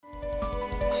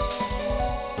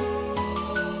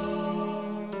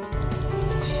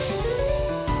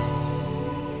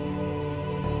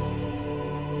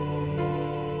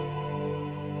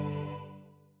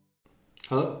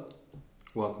Hello,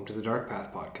 welcome to the Dark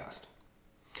Path podcast.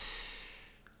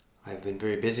 I've been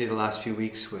very busy the last few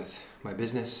weeks with my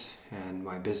business and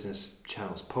my business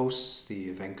channel's posts,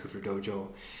 the Vancouver Dojo,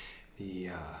 the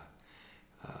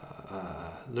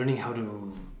learning how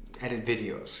to edit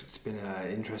videos. It's been an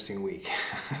interesting week.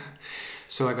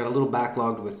 So I got a little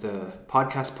backlogged with the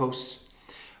podcast posts,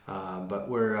 but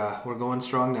we're going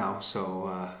strong now,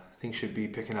 so things should be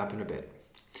picking up in a bit.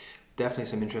 Definitely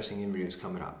some interesting interviews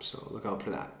coming up, so look out for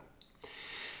that.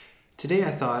 Today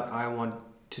I thought I want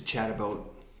to chat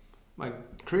about my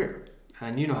career.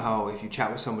 And you know how if you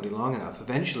chat with somebody long enough,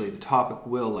 eventually the topic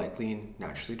will likely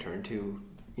naturally turn to,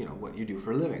 what you do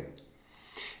for a living.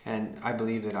 And I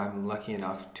believe that I'm lucky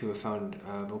enough to have found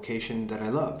a vocation that I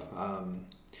love.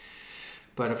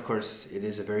 But of course, it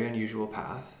is a very unusual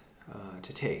path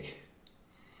to take.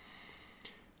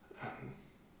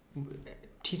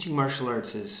 Teaching martial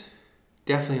arts is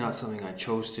definitely not something I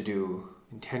chose to do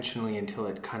intentionally until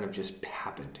it kind of just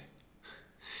happened.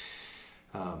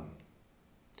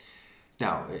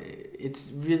 Now, it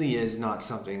really is not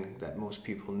something that most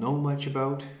people know much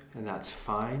about, and that's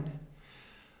fine.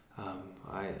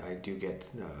 I do get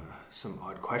some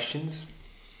odd questions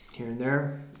here and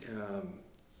there,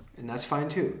 and that's fine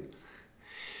too.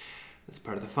 That's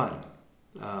part of the fun.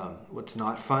 What's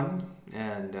not fun,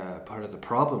 and part of the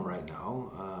problem right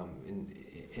now,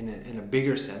 in a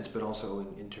bigger sense, but also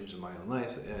in terms of my own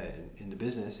life, in the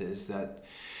business, is that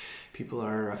people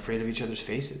are afraid of each other's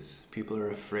faces. People are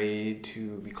afraid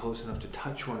to be close enough to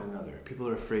touch one another. People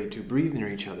are afraid to breathe near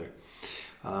each other.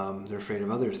 They're afraid of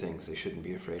other things they shouldn't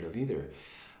be afraid of either.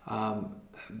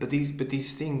 But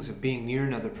these things of being near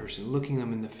another person, looking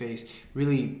them in the face,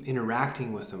 really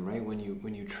interacting with them, right? When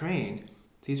you train,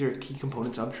 these are key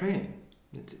components of training.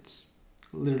 It's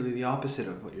literally the opposite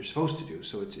of what you're supposed to do,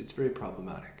 so it's very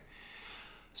problematic.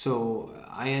 So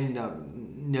I end up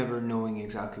never knowing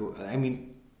exactly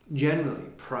generally,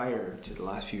 prior to the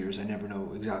last few years, I never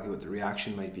know exactly what the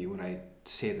reaction might be when I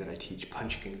say that I teach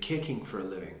punching and kicking for a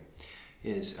living,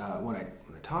 is when I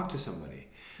talk to somebody.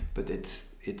 But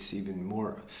it's even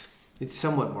more, it's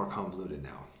somewhat more convoluted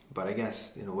now. But I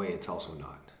guess in a way it's also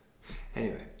not.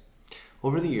 Anyway,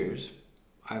 over the years,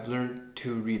 I've learned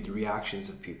to read the reactions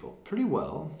of people pretty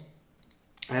well.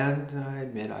 And I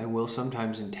admit I will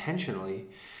sometimes intentionally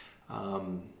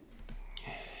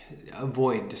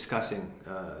avoid discussing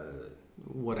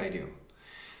what I do,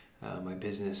 my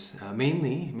business,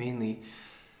 mainly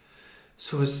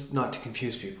so as not to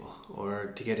confuse people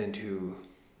or to get into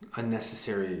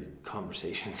unnecessary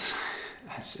conversations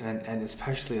and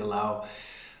especially allow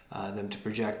them to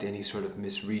project any sort of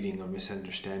misreading or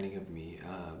misunderstanding of me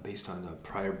based on a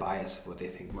prior bias of what they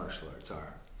think martial arts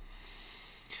are.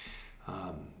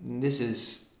 This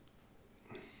is,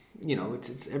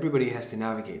 it's everybody has to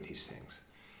navigate these things.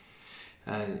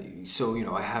 And so,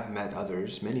 I have met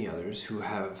many others who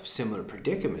have similar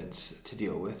predicaments to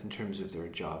deal with in terms of their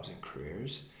jobs and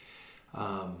careers.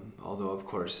 Although, of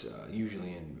course,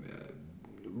 usually in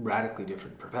radically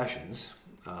different professions.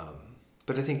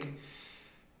 But I think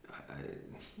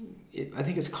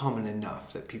it's common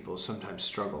enough that people sometimes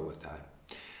struggle with that.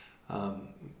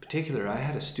 In particular, I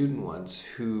had a student once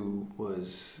who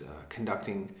was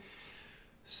conducting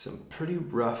some pretty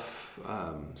rough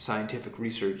scientific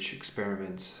research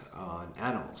experiments on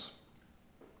animals.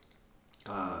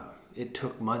 It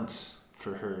took months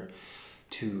for her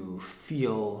to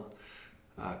feel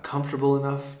comfortable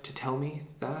enough to tell me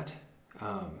that.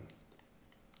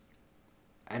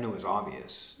 And it was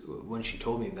obvious when she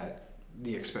told me that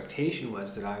the expectation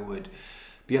was that I would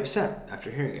be upset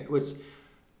after hearing it. It was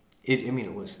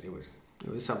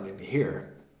something to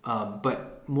hear.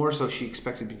 But more so, she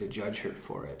expected me to judge her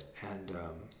for it, and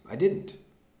I didn't.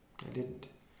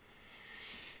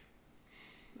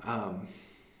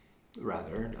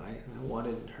 Rather, I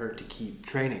wanted her to keep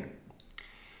training,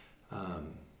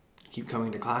 keep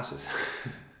coming to classes,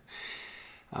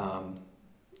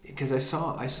 because I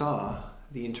saw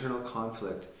the internal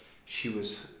conflict she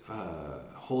was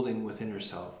holding within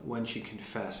herself when she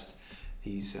confessed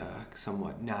these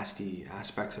somewhat nasty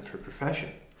aspects of her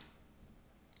profession.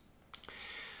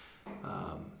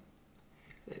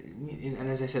 And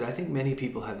as I said, I think many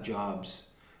people have jobs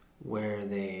where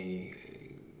they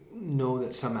know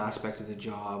that some aspect of the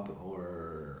job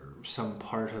or some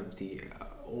part of the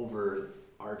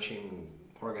overarching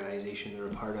organization they're a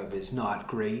part of is not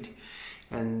great,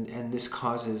 and this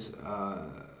causes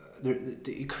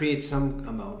it creates some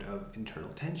amount of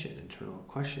internal tension, internal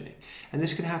questioning. And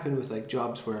this can happen with like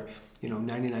jobs where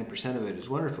 99% of it is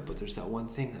wonderful, but there's that one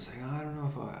thing that's like, I don't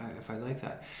know if I like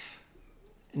that.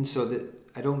 And so that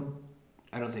I don't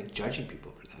I don't think judging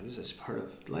people for that is just part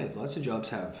of life. Lots of jobs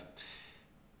have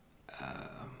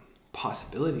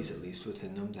possibilities, at least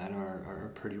within them, that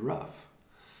are pretty rough.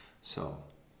 So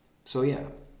yeah,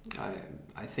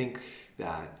 I think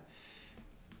that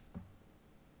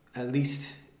at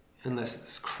least unless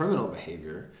it's criminal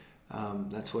behavior,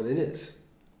 that's what it is.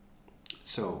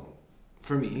 So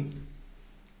for me,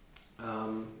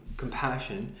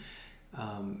 compassion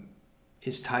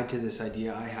is tied to this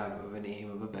idea I have of an aim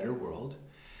of a better world,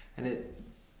 and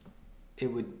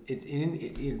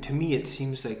to me it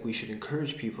seems like we should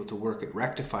encourage people to work at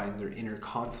rectifying their inner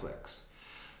conflicts,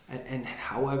 and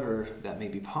however that may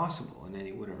be possible in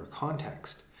any whatever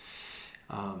context.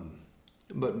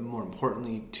 But more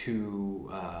importantly to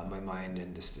my mind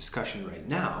in this discussion right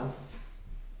now,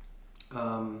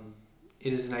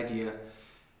 it is an idea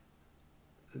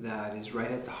that is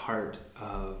right at the heart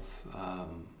of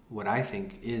what I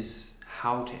think is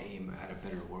how to aim at a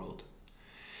better world.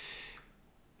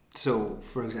 So,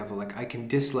 for example, like I can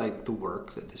dislike the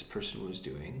work that this person was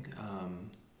doing,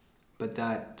 but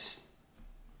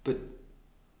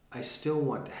I still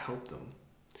want to help them.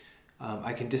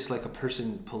 I can dislike a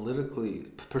person's political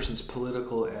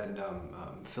and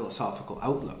philosophical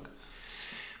outlook,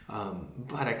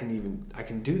 but I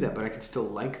can do that, but I can still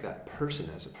like that person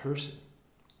as a person.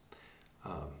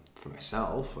 For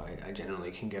myself, I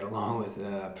generally can get along with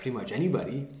pretty much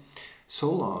anybody,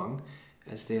 so long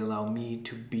as they allow me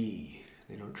to be.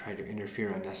 They don't try to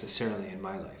interfere unnecessarily in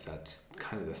my life. That's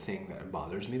kind of the thing that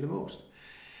bothers me the most.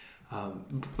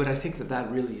 But I think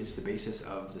that really is the basis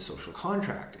of the social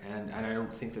contract, and I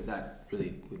don't think that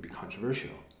really would be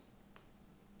controversial.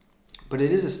 But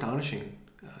it is astonishing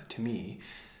to me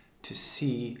to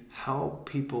see how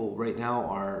people right now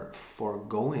are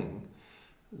foregoing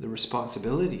the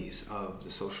responsibilities of the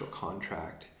social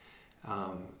contract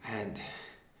and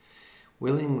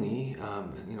willingly,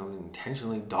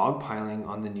 intentionally dogpiling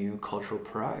on the new cultural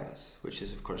pariahs, which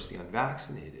is, of course, the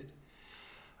unvaccinated.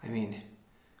 I mean,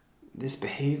 this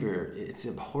behavior, it's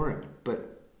abhorrent,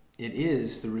 but it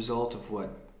is the result of what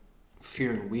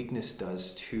fear and weakness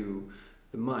does to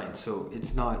the mind. So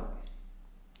it's not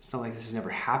like this has never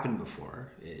happened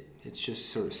before. It's just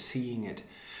sort of seeing it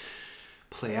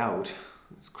play out.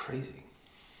 It's crazy.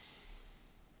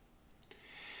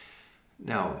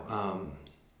 Now,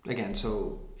 again,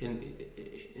 so in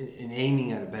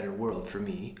aiming at a better world for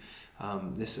me,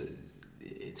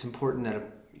 it's important that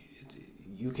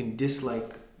you can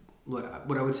dislike. What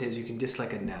I would say is you can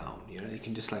dislike a noun. You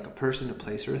can dislike a person, a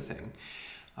place, or a thing,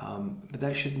 but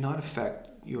that should not affect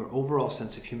your overall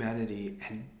sense of humanity.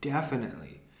 And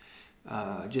definitely,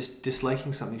 just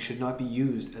disliking something should not be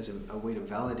used as a way to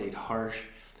validate harsh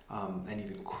and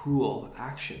even cruel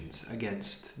actions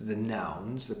against the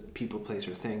nouns, the people, place,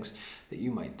 or things that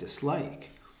you might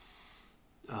dislike.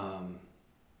 I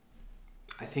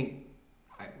think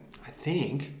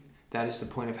that is the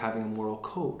point of having a moral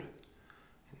code.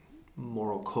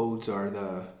 Moral codes are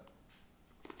the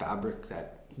fabric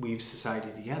that weaves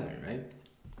society together, right?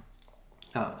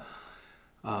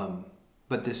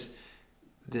 But this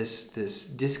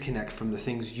disconnect from the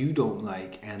things you don't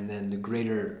like, and then the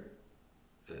greater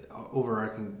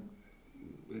overarching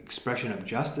expression of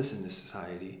justice in this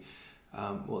society.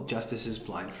 Justice is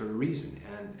blind for a reason,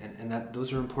 and that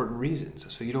those are important reasons.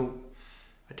 So you don't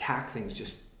attack things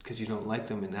just because you don't like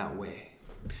them in that way.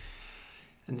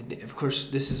 And of course,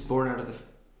 this is born out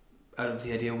of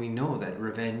the idea we know that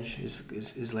revenge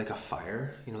is like a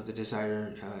fire. The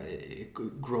desire it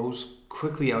grows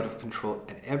quickly out of control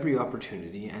at every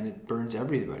opportunity, and it burns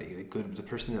everybody, the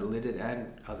person that lit it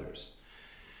and others.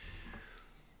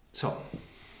 So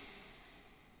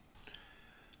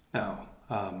now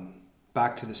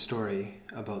back to the story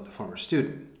about the former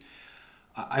student.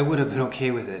 I would have been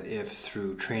okay with it if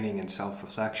through training and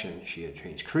self-reflection she had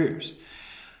changed careers.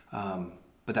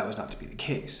 But that was not to be the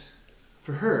case.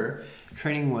 For her,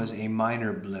 training was a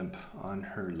minor blimp on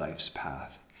her life's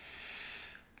path.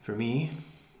 For me,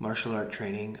 martial art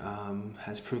training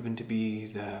has proven to be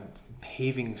the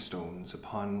paving stones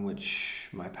upon which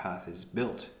my path is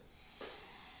built.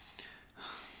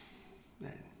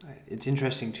 It's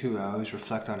interesting too, I always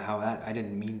reflect on how that I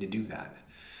didn't mean to do that.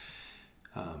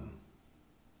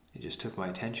 It just took my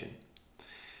attention.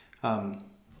 Now,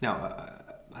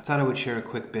 I thought I would share a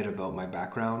quick bit about my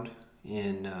background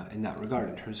in that regard,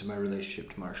 in terms of my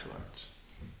relationship to martial arts.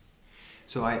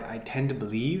 So I tend to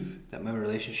believe that my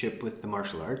relationship with the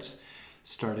martial arts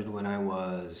started when I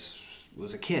was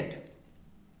a kid.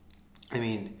 I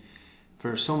mean,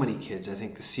 for so many kids, I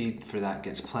think the seed for that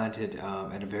gets planted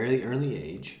at a very early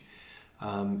age,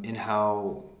 in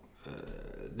how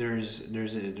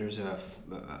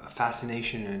a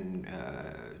fascination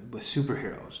with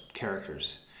superheroes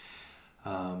characters.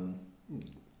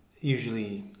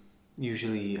 Usually,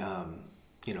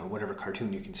 whatever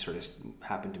cartoon you can sort of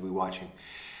happen to be watching.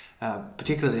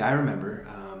 Particularly, I remember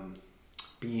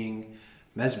being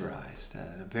mesmerized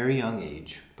at a very young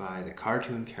age by the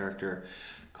cartoon character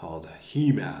called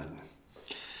He-Man.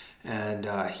 And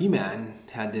He-Man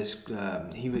had this.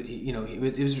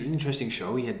 It was an interesting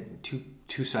show. He had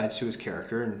two sides to his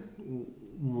character, and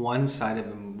one side of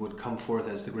him would come forth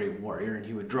as the Great Warrior, and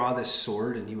he would draw this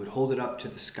sword, and he would hold it up to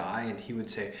the sky, and he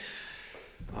would say,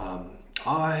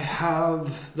 "I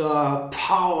have the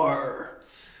power,"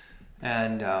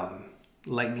 and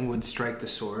lightning would strike the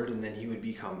sword, and then he would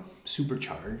become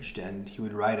supercharged, and he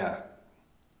would ride a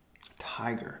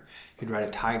tiger. He'd ride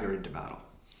a tiger into battle.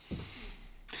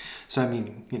 So I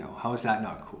mean, how is that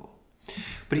not cool?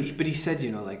 But he said,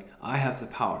 I have the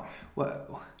power.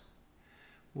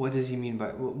 What does he mean by?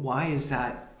 Why is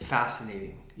that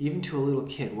fascinating, even to a little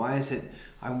kid? Why is it?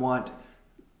 I want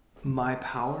my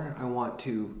power. I want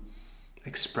to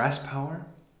express power.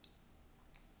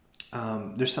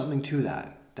 There's something to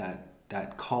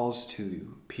that calls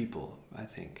to people, I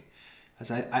think. As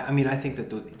I think that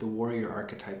the warrior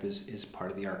archetype is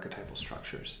part of the archetypal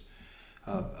structures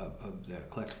of the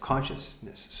collective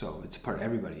consciousness. So it's a part of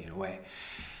everybody in a way.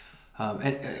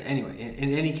 Anyway,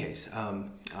 in any case,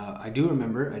 I do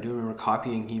remember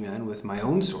copying He-Man with my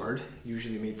own sword,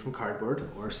 usually made from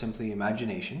cardboard or simply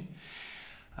imagination.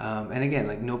 And again,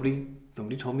 nobody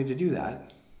told me to do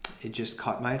that. It just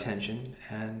caught my attention,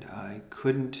 and I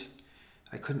couldn't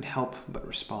help but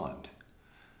respond.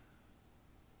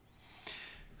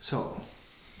 So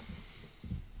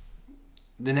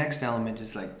the next element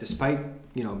is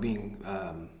despite being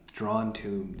drawn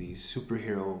to these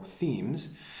superhero themes,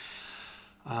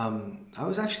 I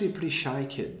was actually a pretty shy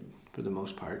kid for the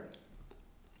most part.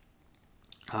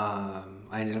 I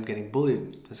ended up getting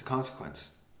bullied as a consequence,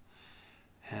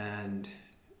 and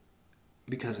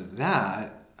because of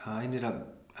that, I ended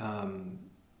up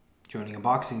joining a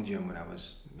boxing gym when I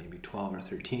was maybe 12 or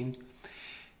 13.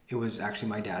 It was actually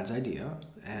my dad's idea,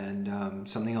 and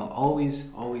something I'll always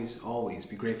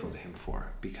be grateful to him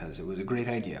for, because it was a great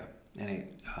idea, and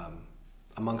it,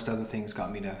 amongst other things,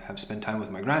 got me to have spent time with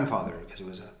my grandfather, because it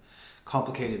was a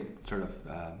complicated sort of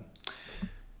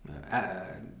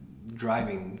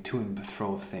driving to and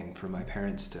fro thing for my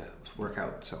parents to work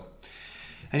out. So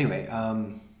anyway,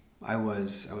 I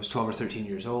was 12 or 13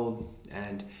 years old,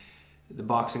 and the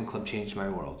boxing club changed my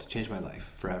world, changed my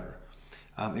life forever.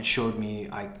 It showed me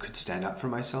I could stand up for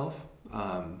myself,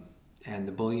 and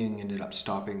the bullying ended up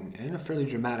stopping in a fairly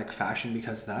dramatic fashion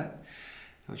because of that,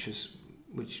 which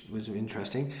was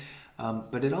interesting.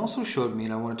 But it also showed me,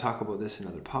 and I want to talk about this in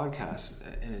other podcasts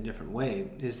in a different way,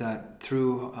 is that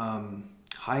through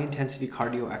high intensity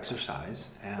cardio exercise,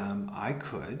 I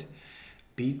could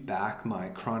beat back my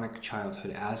chronic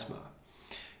childhood asthma,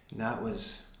 and that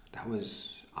was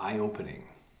eye-opening,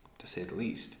 to say the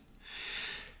least.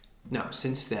 Now,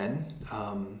 since then,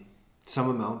 some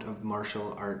amount of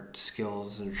martial art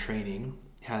skills and training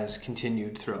has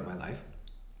continued throughout my life.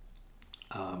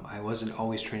 I wasn't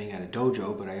always training at a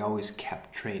dojo, but I always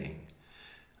kept training,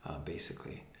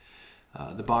 basically.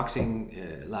 The boxing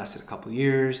lasted a couple of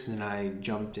years, then I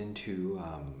jumped into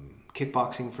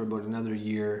kickboxing for about another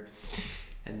year,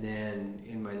 and then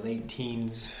in my late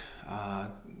teens,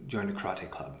 joined a karate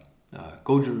club,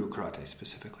 Goju-Ryu Karate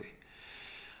specifically.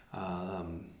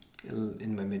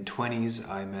 In my mid-20s,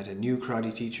 I met a new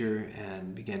karate teacher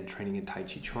and began training in Tai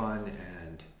Chi Chuan,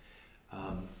 and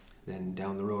then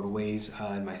down the road a ways,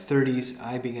 in my 30s,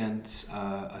 I began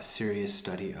a serious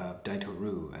study of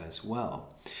Daito-Ryu as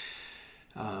well.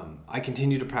 I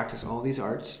continue to practice all these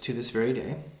arts to this very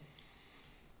day,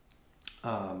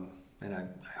 and I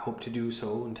hope to do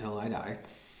so until I die.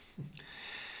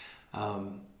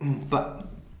 But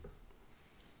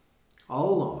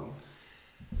all along,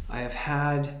 I have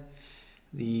had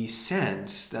the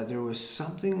sense that there was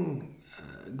something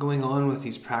going on with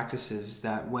these practices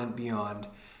that went beyond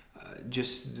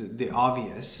just the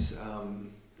obvious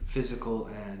physical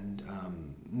and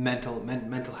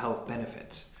mental health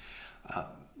benefits.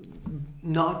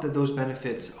 Not that those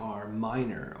benefits are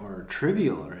minor or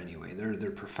trivial or anyway.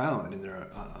 They're profound and they're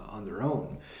on their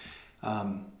own.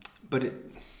 But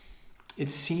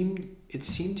it seemed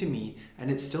to me,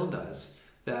 and it still does,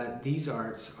 that these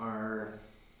arts are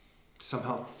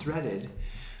somehow threaded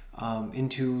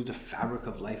into the fabric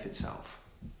of life itself.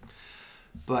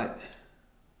 But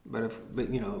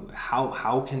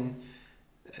how can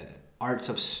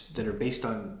arts that are based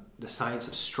on the science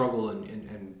of struggle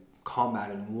and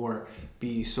combat and war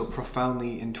be so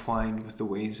profoundly entwined with the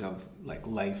ways of like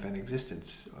life and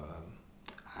existence,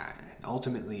 and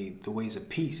ultimately the ways of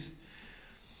peace?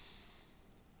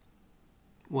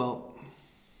 Well,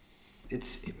 it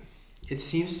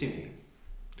seems to me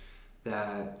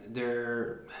that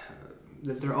there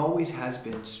always has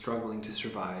been struggling to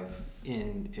survive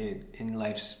in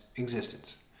life's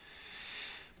existence.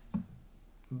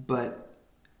 But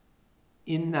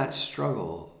in that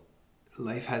struggle,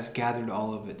 life has gathered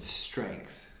all of its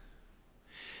strength.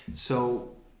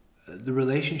 So the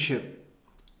relationship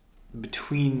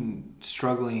between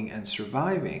struggling and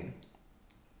surviving,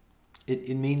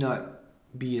 it may not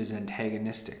be as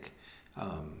antagonistic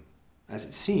as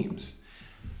it seems.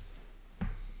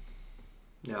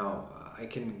 Now, I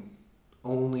can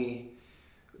only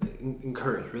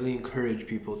really encourage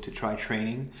people to try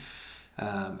training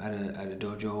at a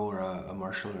dojo or a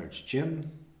martial arts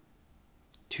gym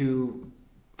to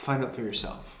find out for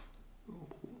yourself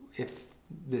if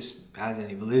this has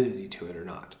any validity to it or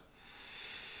not.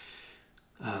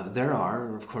 There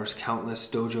are, of course, countless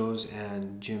dojos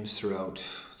and gyms throughout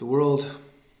the world.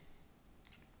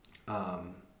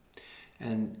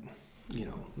 And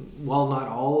while not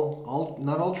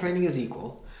all training is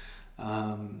equal,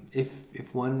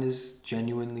 if one is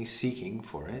genuinely seeking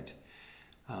for it,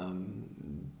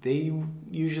 they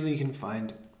usually can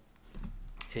find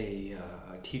a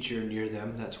teacher near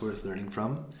them that's worth learning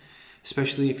from.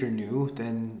 Especially if you're new,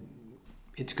 then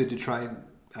it's good to try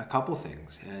a couple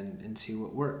things and see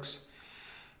what works.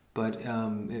 But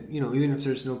even if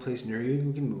there's no place near you,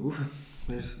 you can move.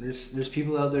 There's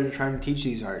people out there trying to teach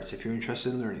these arts if you're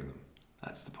interested in learning them.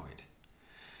 That's the point.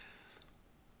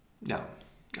 Now,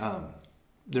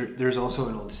 there's also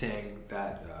an old saying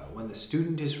that when the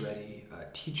student is ready, a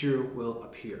teacher will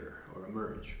appear or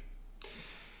emerge.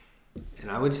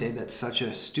 And I would say that such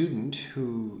a student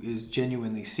who is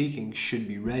genuinely seeking should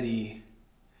be ready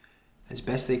as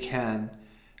best they can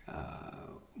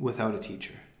without a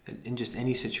teacher. In just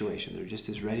any situation, they're just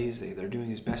as ready as they're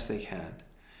doing as best they can.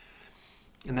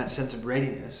 And that sense of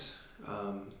readiness,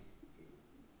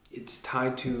 it's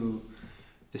tied to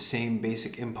the same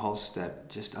basic impulse that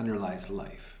just underlies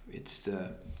life. It's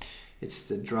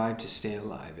the drive to stay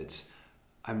alive. It's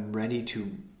I'm ready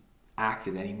to act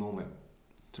at any moment,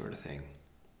 sort of thing.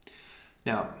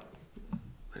 Now, I'm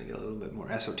going to get a little bit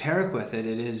more esoteric with it.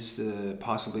 It is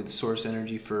possibly the source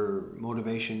energy for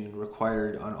motivation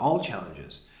required on all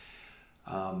challenges,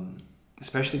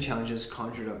 especially challenges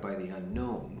conjured up by the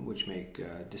unknown, which make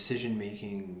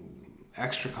decision-making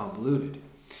extra convoluted.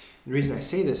 The reason I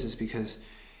say this is because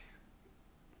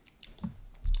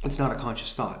it's not a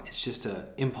conscious thought. It's just an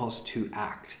impulse to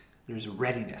act. There's a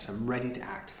readiness. I'm ready to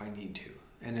act if I need to.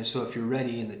 And so if you're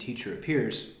ready and the teacher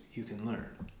appears, you can learn.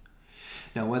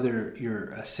 Now, whether you're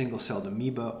a single-celled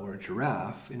amoeba or a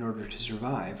giraffe, in order to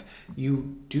survive,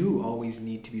 you do always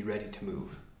need to be ready to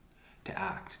move, to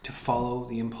act, to follow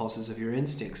the impulses of your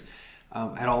instincts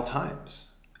at all times.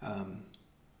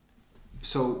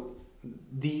 So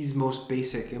these most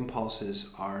basic impulses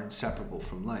are inseparable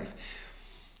from life.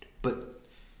 But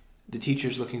the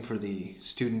teacher's looking for the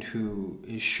student who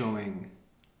is showing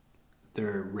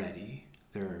they're ready,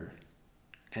 their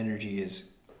energy is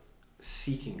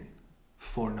seeking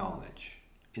for knowledge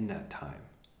in that time.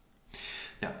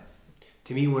 Now,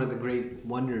 to me, one of the great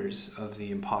wonders of the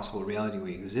impossible reality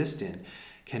we exist in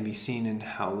can be seen in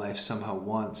how life somehow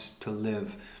wants to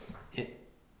live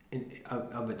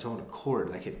of its own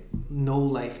accord. No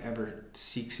life ever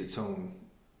seeks its own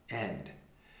end.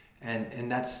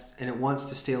 And it wants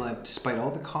to stay alive despite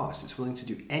all the costs. It's willing to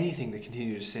do anything to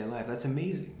continue to stay alive. That's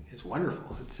amazing. It's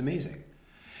wonderful. It's amazing.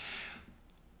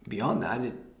 Beyond that,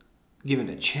 given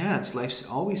a chance, life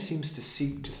always seems to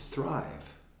seek to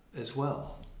thrive as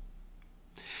well.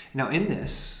 Now in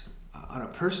this, on a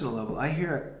personal level, I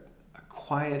hear a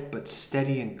quiet but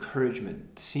steady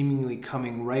encouragement seemingly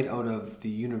coming right out of the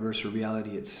universe or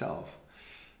reality itself,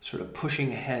 sort of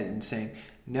pushing ahead and saying,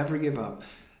 never give up,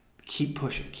 keep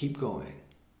pushing, keep going.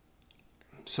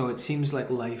 So it seems like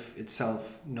life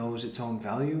itself knows its own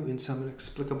value in some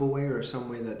inexplicable way, or some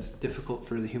way that's difficult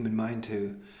for the human mind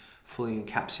to fully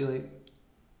encapsulate.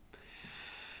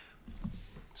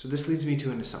 So this leads me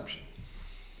to an assumption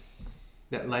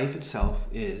that life itself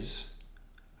is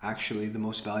actually the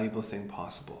most valuable thing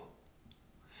possible.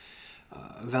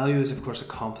 Value is, of course, a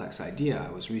complex idea.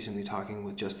 I was recently talking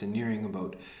with Justin Nearing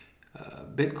about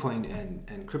Bitcoin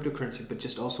and cryptocurrency, but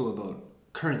just also about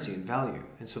currency and value.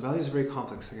 And so value is a very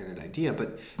complex idea,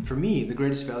 but for me, the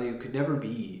greatest value could never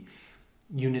be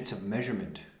units of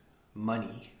measurement,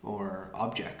 money, or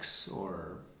objects,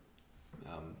 or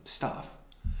stuff.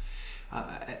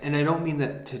 And I don't mean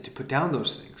that to put down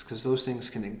those things, because those things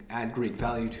can add great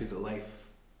value to the life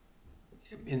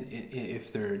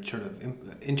if they're sort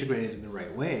of integrated in the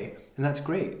right way, and that's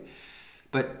great.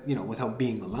 But, without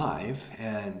being alive,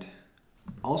 and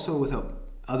also without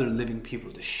other living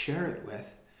people to share it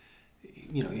with,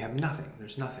 you have nothing.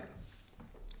 There's nothing.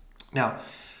 Now,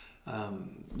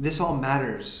 this all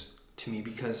matters to me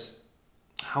because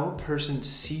how a person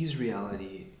sees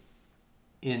reality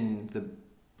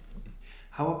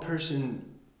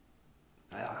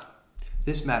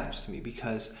this matters to me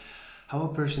because how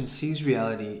a person sees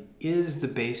reality is the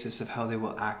basis of how they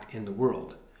will act in the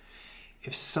world.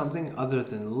 If something other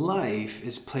than life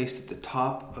is placed at the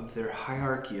top of their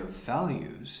hierarchy of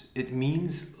values, it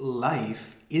means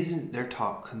life isn't their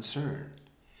top concern.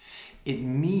 It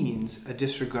means a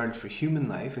disregard for human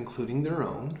life, including their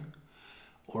own,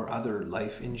 or other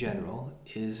life in general,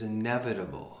 is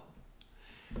inevitable.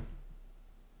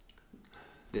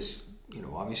 This,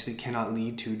 obviously cannot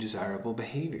lead to desirable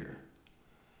behavior.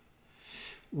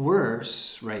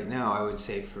 Worse, right now, I would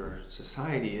say for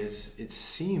society, is it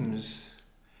seems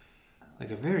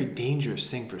like a very dangerous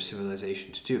thing for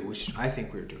civilization to do, which I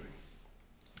think we're doing.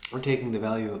 We're taking the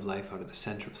value of life out of the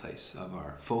center place of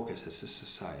our focus as a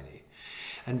society.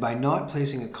 And by not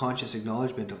placing a conscious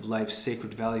acknowledgement of life's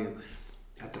sacred value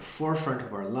at the forefront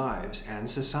of our lives and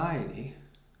society,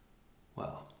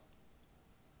 well,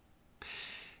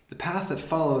 the path that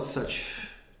follows such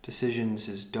decisions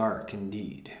is dark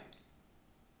indeed.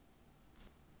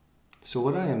 So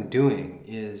what I am doing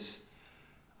is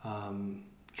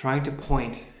trying to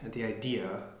point at the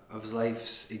idea of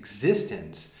life's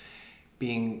existence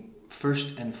being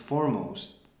first and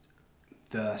foremost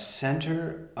the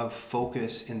center of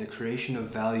focus in the creation of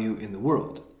value in the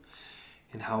world,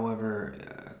 and however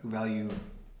value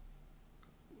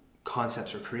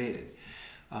concepts are created.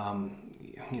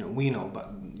 We know,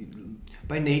 but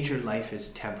by nature, life is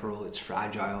temporal, it's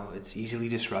fragile, it's easily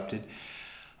disrupted,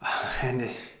 and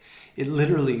it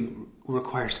literally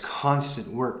requires constant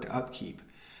work to upkeep.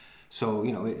 So,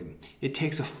 it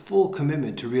takes a full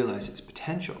commitment to realize its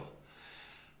potential.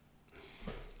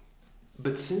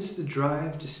 But since the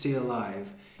drive to stay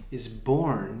alive is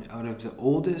born out of the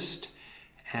oldest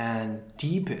and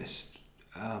deepest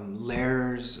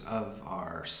layers of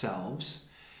ourselves,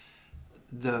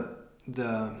 the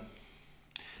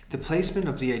placement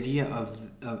of the idea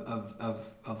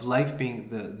of life being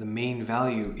the main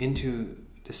value into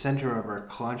the center of our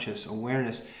conscious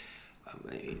awareness,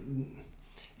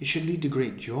 it should lead to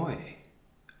great joy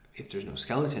if there's no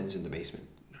skeletons in the basement,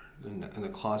 in the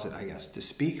closet, I guess, to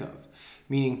speak of.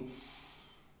 Meaning,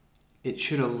 it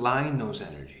should align those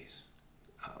energies.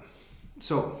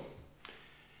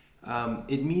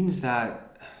 It means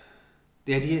that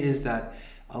the idea is that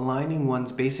aligning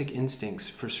one's basic instincts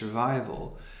for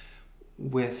survival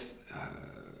with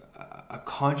a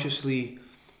consciously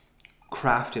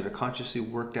crafted, a consciously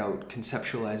worked out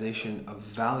conceptualization of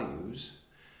values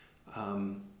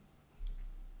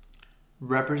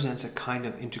represents a kind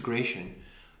of integration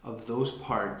of those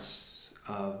parts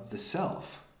of the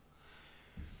self.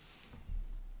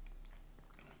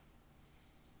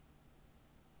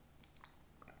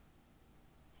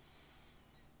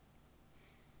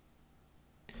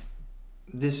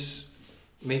 This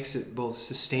makes it both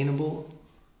sustainable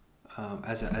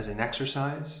as an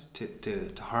exercise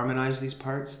to harmonize these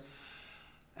parts,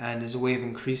 and as a way of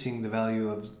increasing the value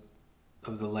of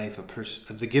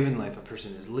the given life a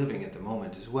person is living at the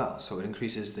moment as well. So it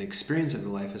increases the experience of the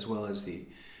life as well as the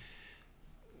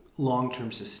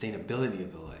long-term sustainability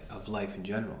of life in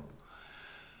general.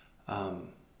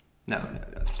 Now,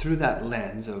 through that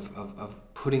lens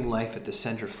of putting life at the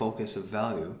center focus of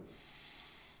value,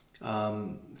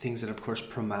 things that of course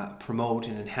promote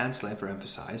and enhance life are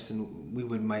emphasized, and we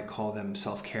might call them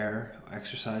self-care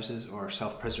exercises or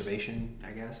self-preservation,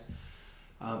 I guess.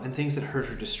 And things that hurt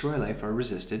or destroy life are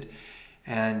resisted,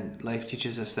 and life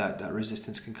teaches us that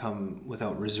resistance can come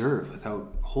without reserve,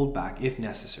 without holdback if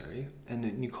necessary, and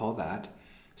then you call that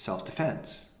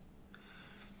self-defense.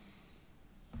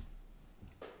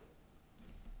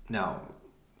 Now,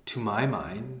 to my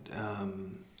mind,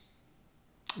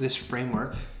 this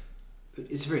framework,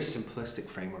 it's a very simplistic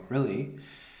framework really,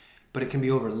 but it can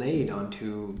be overlaid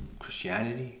onto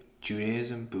Christianity,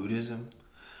 Judaism, Buddhism,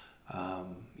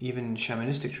 even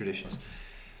shamanistic traditions,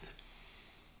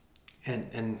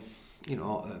 and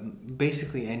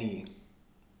basically any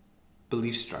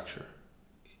belief structure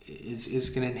is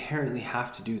going to inherently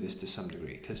have to do this to some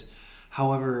degree, because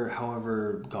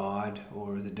however God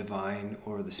or the divine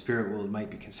or the spirit world might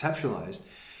be conceptualized,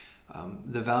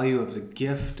 the value of the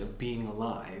gift of being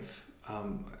alive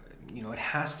it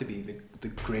has to be the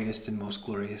greatest and most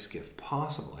glorious gift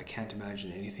possible. I can't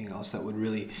imagine anything else that would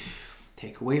really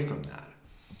take away from that.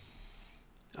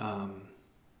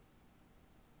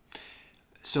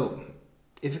 So,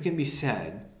 if it can be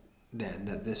said then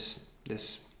that this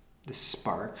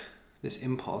spark, this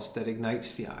impulse that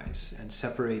ignites the eyes and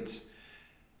separates,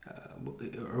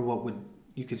 or what would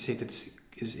you could say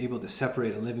is able to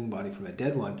separate a living body from a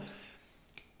dead one,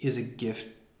 is a gift,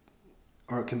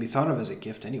 or it can be thought of as a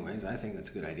gift anyways, I think that's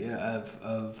a good idea,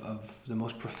 of the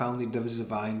most profoundly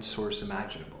divine source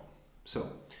imaginable.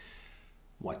 So,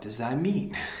 what does that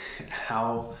mean?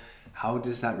 How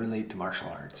does that relate to martial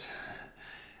arts?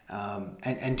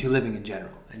 And to living in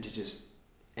general, and to just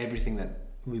everything that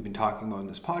we've been talking about in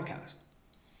this podcast.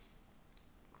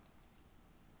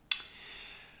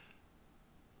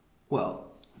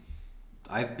 Well,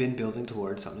 I've been building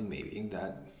towards something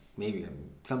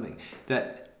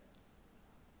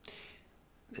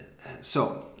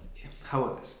so how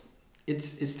about this?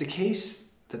 It's the case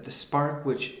that the spark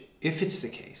which, if it's the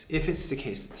case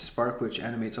that the spark which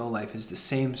animates all life is the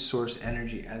same source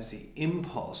energy as the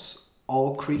impulse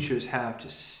all creatures have to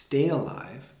stay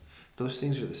alive, those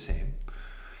things are the same,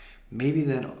 maybe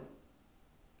then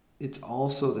it's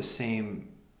also the same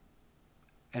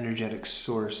energetic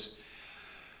source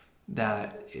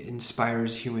that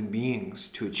inspires human beings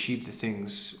to achieve the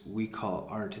things we call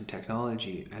art and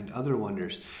technology and other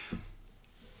wonders.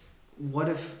 What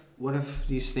if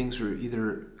these things were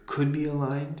either could be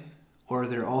aligned, or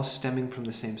they're all stemming from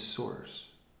the same source?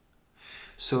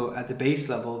 So at the base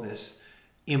level, this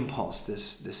impulse,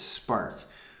 this spark,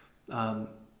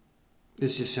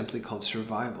 is just simply called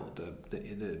survival,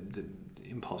 the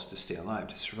impulse to stay alive,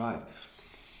 to survive.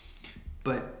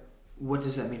 But what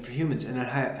does that mean for humans? And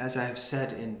as I have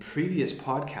said in previous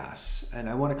podcasts, and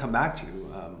I want to come back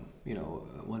to,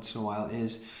 once in a while,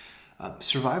 is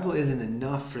survival isn't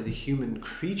enough for the human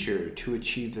creature to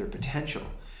achieve their potential.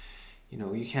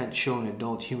 You can't show an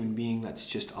adult human being that's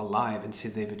just alive and say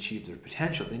they've achieved their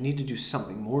potential. They need to do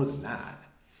something more than that.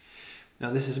 Now,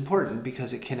 this is important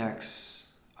because it connects,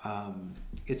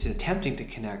 it's attempting to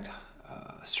connect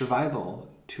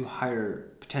survival to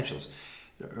higher potentials,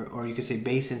 or you could say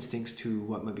base instincts to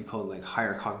what might be called like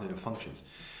higher cognitive functions.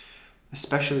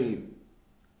 Especially,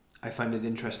 I find it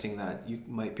interesting that you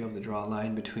might be able to draw a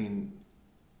line between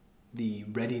the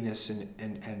readiness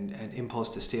and impulse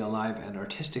to stay alive and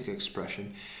artistic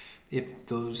expression. If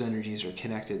those energies are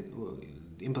connected,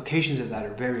 the implications of that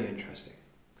are very interesting.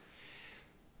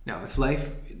 Now, if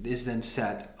life is then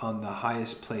set on the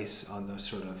highest place on the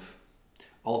sort of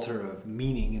altar of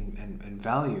meaning and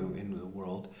value in the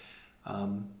world,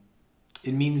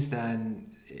 it means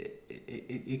then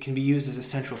it can be used as a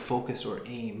central focus or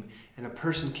aim, and a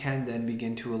person can then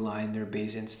begin to align their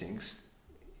base instincts,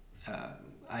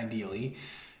 ideally,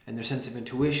 and their sense of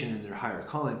intuition and their higher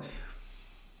calling.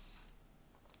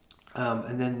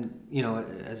 And then,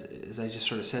 as I just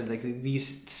sort of said, like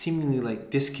these seemingly like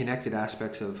disconnected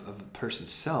aspects of a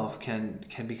person's self can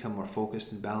become more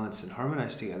focused and balanced and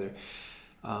harmonized together,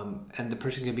 and the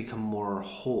person can become more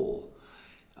whole.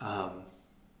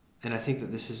 And I think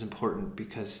that this is important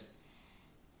because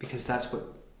that's what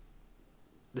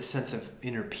the sense of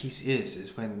inner peace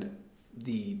is when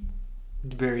the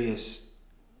various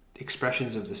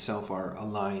expressions of the self are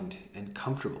aligned and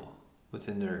comfortable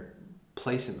within their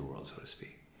place in the world, so to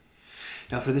speak.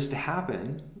 Now, for this to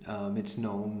happen, it's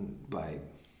known by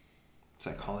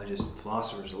psychologists and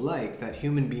philosophers alike that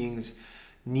human beings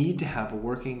need to have a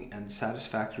working and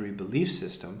satisfactory belief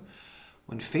system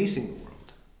when facing the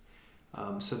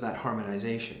world. So that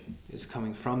harmonization is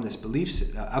coming from this belief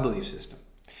system.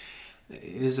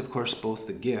 It is, of course, both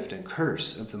the gift and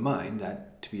curse of the mind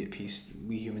that to be at peace,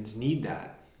 we humans need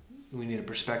that. We need a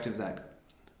perspective that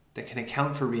can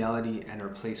account for reality and our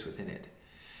place within it.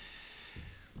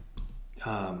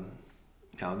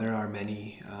 Now, there are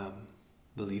many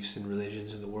beliefs and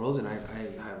religions in the world, and I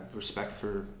have respect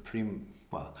for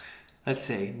let's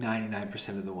say 99%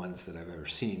 of the ones that I've ever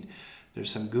seen. There's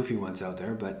some goofy ones out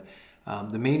there, but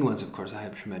the main ones, of course, I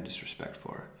have tremendous respect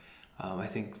for. I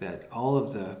think that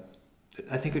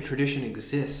a tradition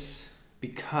exists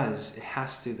because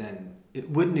it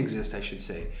wouldn't exist, I should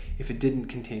say, if it didn't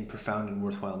contain profound and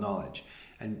worthwhile knowledge.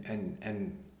 And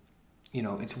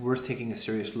it's worth taking a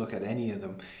serious look at any of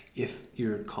them if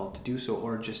you're called to do so,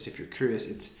 or just if you're curious,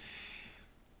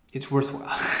 it's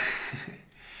worthwhile.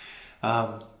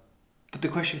 But the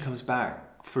question comes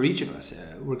back for each of us,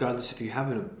 regardless if you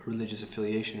have a religious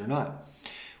affiliation or not.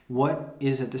 What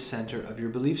is at the center of your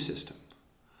belief system?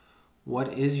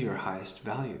 What is your highest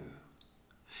value?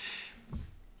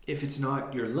 If it's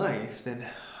not your life, then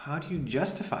how do you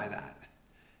justify that?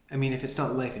 I mean, if it's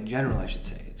not life in general, I should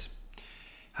say, it's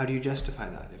how do you justify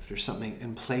that? If there's something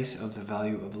in place of the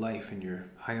value of life in your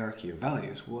hierarchy of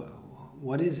values,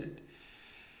 what is it?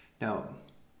 Now,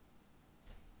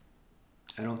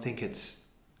 I don't think it's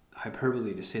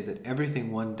hyperbole to say that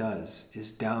everything one does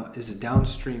is a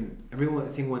downstream.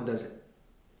 Everything one does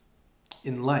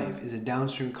in life is a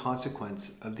downstream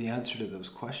consequence of the answer to those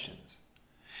questions.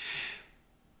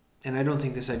 And I don't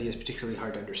think this idea is particularly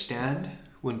hard to understand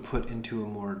when put into a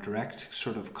more direct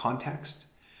sort of context.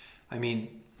 I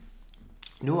mean,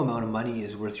 no amount of money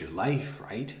is worth your life,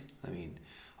 right? I mean,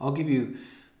 I'll give you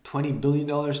 $20 billion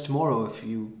tomorrow if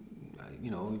you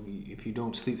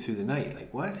don't sleep through the night.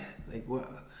 Like what? Like what?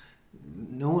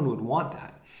 No one would want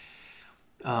that.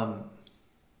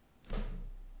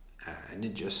 And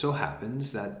it just so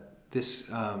happens that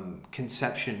this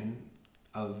conception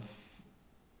of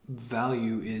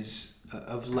value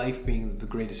of life being the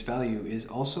greatest value is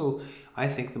also, I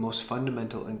think, the most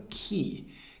fundamental and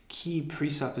key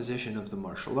presupposition of the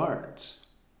martial arts.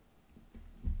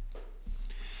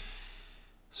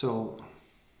 So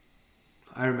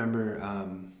I remember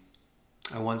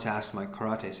I once asked my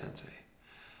karate sensei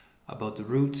about the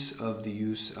roots of the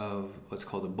use of what's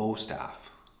called a bow staff,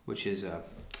 which is a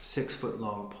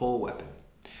 6-foot-long pole weapon.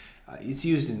 It's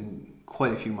used in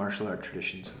quite a few martial art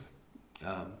traditions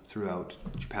throughout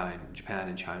Japan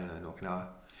and China and Okinawa.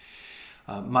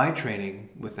 My training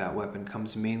with that weapon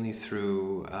comes mainly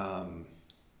through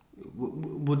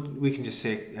we can just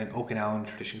say an Okinawan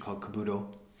tradition called Kabuto.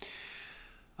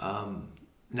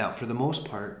 Now, for the most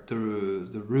part, the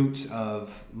roots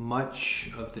of much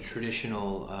of the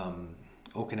traditional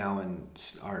Okinawan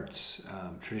arts,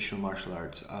 traditional martial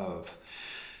arts of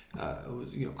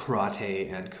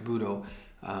karate and Kabuto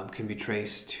can be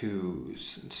traced to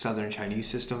southern Chinese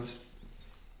systems.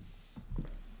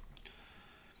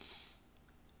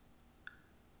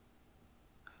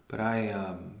 But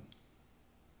I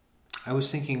was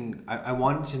thinking, I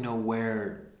wanted to know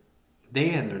where they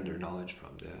had learned their knowledge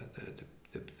from,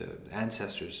 the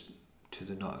ancestors to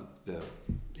the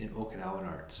in Okinawan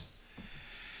arts.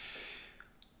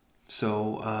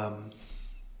 So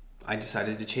I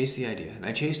decided to chase the idea, and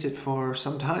I chased it for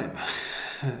some time,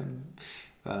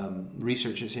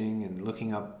 researching and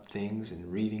looking up things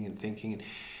and reading and thinking,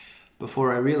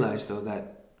 before I realized, though,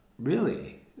 that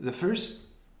really the first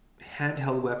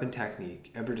handheld weapon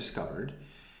technique ever discovered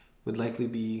would likely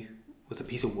be with a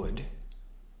piece of wood,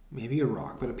 maybe a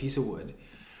rock, but a piece of wood.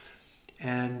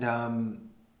 And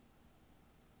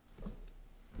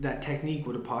that technique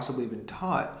would have possibly been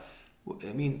taught.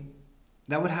 I mean,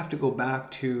 that would have to go back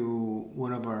to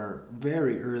one of our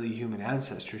very early human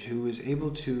ancestors who is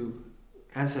able to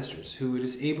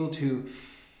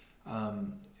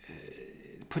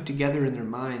put together in their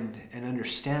mind and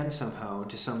understand somehow,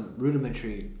 to some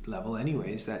rudimentary level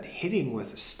anyways, that hitting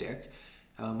with a stick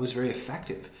was very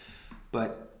effective.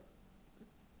 But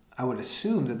I would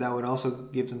assume that would also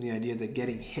give them the idea that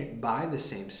getting hit by the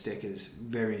same stick is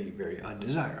very, very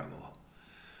undesirable.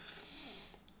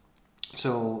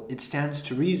 So it stands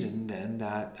to reason then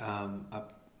that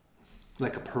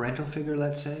like a parental figure,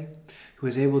 let's say, who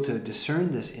is able to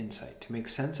discern this insight, to make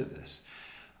sense of this,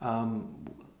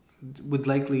 would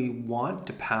likely want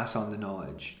to pass on the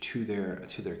knowledge to their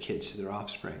kids, to their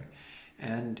offspring,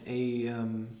 and a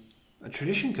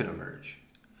tradition could emerge.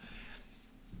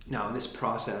 Now, this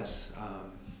process,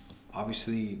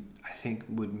 obviously, I think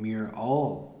would mirror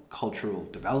all cultural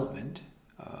development,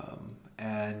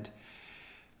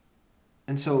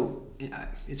 and so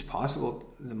it's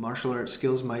possible the martial arts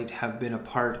skills might have been a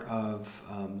part of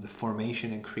the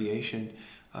formation and creation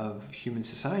of human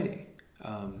society.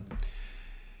 And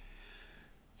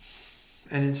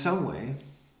in some way,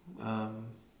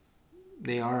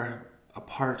 they are a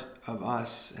part of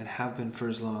us and have been for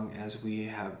as long as we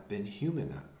have been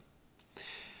human.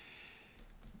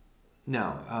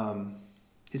 Now,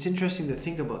 it's interesting to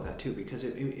think about that too, because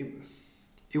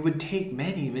it would take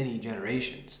many, many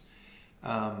generations.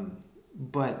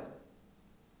 But,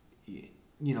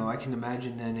 I can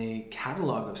imagine then a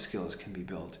catalog of skills can be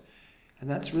built. And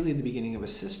that's really the beginning of a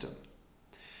system.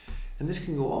 And this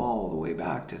can go all the way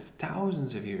back to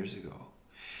thousands of years ago.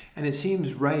 And it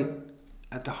seems right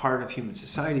at the heart of human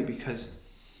society because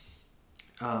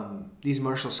these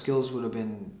martial skills would have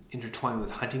been intertwined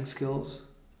with hunting skills,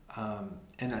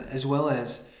 and as well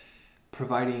as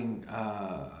providing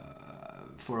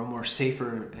for a more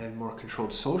safer and more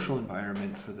controlled social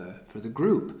environment for the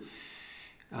group.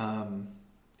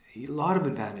 A lot of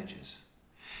advantages.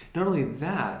 Not only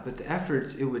that, but the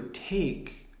efforts it would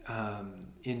take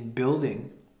in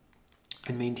building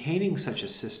and maintaining such a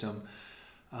system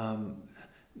To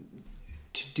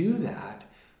do that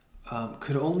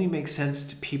could only make sense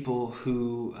to people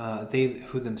who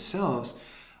themselves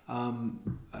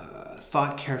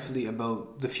thought carefully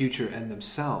about the future and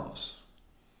themselves.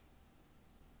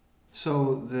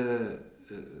 So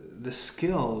the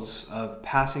skills of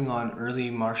passing on early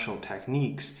martial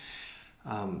techniques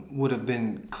would have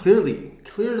been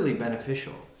clearly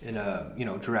beneficial in a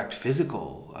direct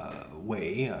physical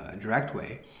way, direct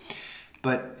way.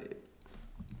 But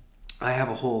I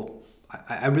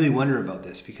really wonder about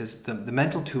this, because the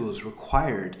mental tools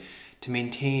required to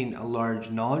maintain a large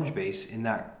knowledge base in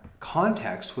that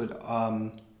context would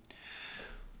also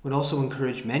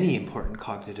encourage many important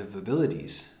cognitive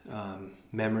abilities.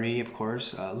 Memory, of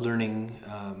course, learning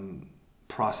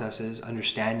processes,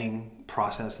 understanding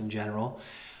process in general,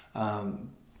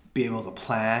 be able to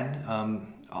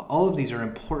plan. All of these are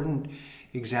important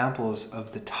examples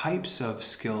of the types of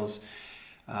skills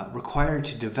required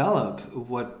to develop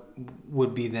what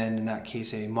would be then, in that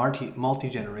case, a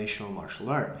multi-generational martial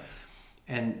art.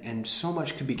 And so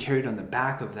much could be carried on the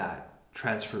back of that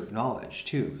transfer of knowledge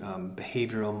too.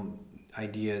 Behavioral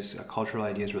ideas, cultural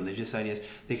ideas, religious ideas,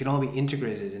 they can all be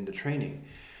integrated into training.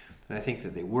 And I think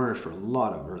that they were for a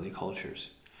lot of early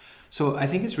cultures. So I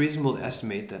think it's reasonable to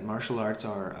estimate that martial arts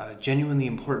are a genuinely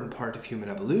important part of human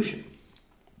evolution.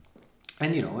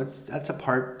 And that's a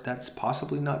part that's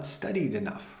possibly not studied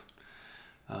enough.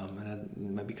 And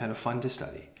it might be kind of fun to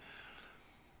study.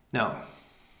 Now,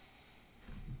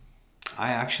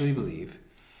 I actually believe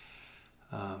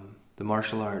the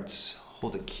martial arts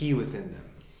hold a key within them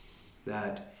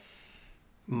that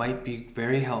might be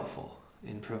very helpful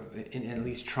in at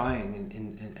least trying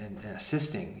and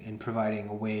assisting in providing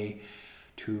a way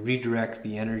to redirect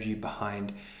the energy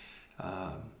behind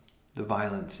the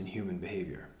violence in human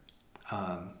behavior,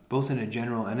 both in a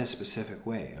general and a specific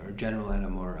way, or general and a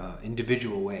more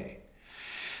individual way,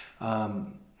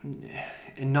 and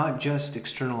not just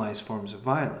externalized forms of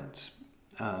violence,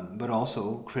 but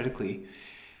also critically,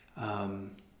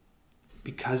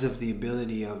 because of the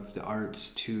ability of the arts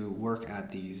to work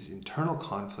at these internal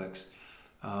conflicts,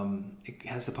 it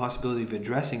has the possibility of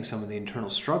addressing some of the internal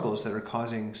struggles that are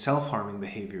causing self-harming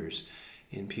behaviors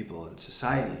in people and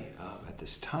society at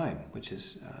this time, which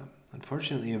is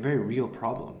unfortunately a very real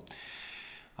problem,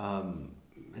 and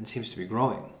seems to be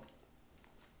growing.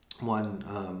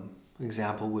 One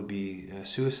example would be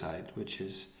suicide, which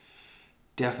is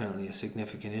definitely a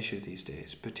significant issue these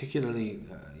days, particularly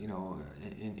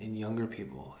in younger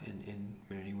people in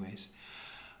many ways.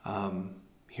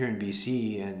 Here in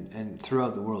BC and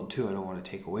throughout the world too, I don't want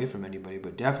to take away from anybody,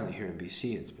 but definitely here in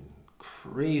BC, it's been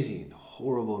crazy and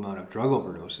horrible amount of drug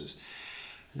overdoses.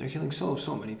 And they're killing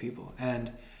so many people.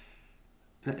 And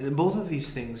both of these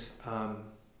things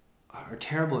are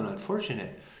terrible and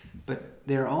unfortunate, but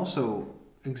they're also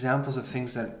examples of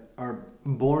things that are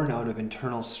born out of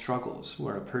internal struggles,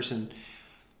 where a person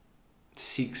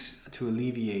seeks to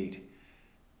alleviate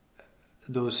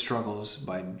those struggles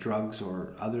by drugs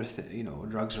or other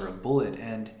drugs or a bullet.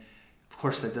 And of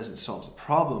course that doesn't solve the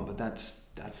problem, but that's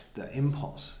the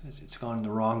impulse. It's gone in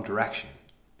the wrong direction.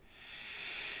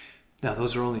 Now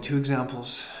those are only two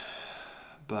examples,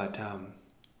 but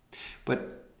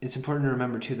it's important to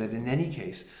remember too that in any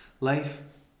case, life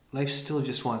still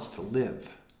just wants to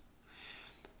live.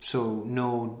 So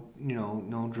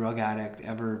no drug addict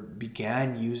ever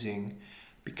began using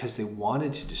because they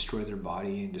wanted to destroy their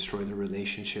body and destroy their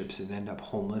relationships and end up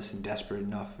homeless and desperate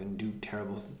enough and do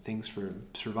terrible things for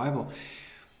survival.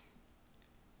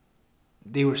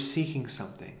 They were seeking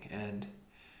something, and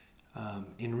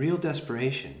in real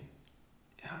desperation,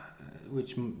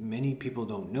 which many people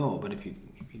don't know, but if you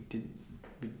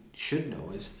should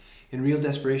know, is in real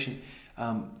desperation,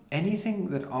 anything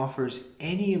that offers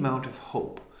any amount of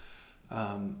hope,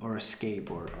 or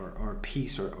escape, or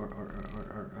peace,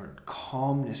 or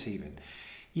calmness, even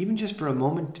just for a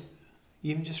moment,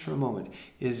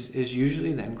 is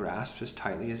usually then grasped as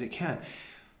tightly as it can.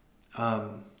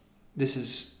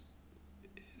 This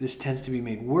tends to be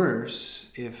made worse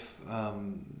if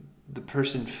the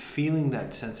person feeling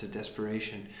that sense of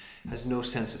desperation has no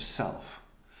sense of self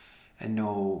and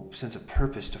no sense of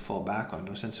purpose to fall back on,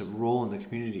 no sense of role in the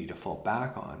community to fall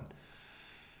back on.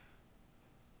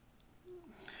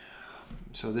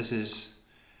 So these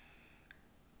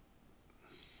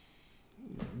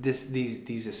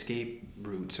escape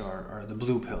routes are the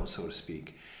blue pill, so to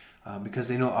speak, because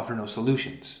they offer no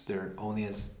solutions. They're only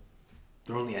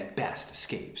at best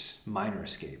escapes, minor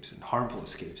escapes, and harmful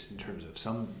escapes in terms of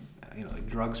some, like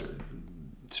drugs, or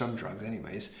some drugs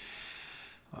anyways,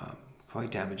 quite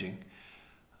damaging.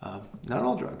 Not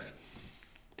all drugs.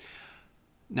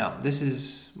 Now, this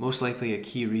is most likely a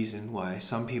key reason why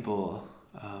some people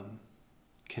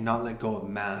cannot let go of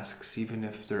masks, even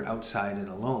if they're outside and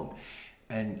alone,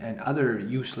 and other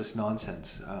useless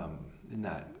nonsense in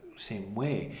that same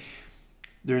way.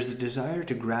 There's a desire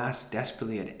to grasp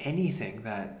desperately at anything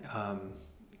that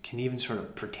can even sort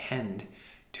of pretend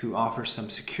to offer some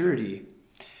security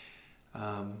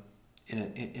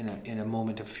in a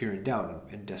moment of fear and doubt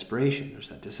and desperation. There's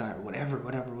that desire,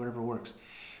 whatever works.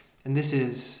 And this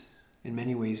is, in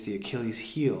many ways, the Achilles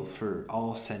heel for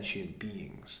all sentient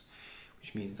beings,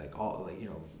 which means like all, like, you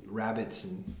know, rabbits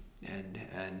and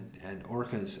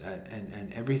orcas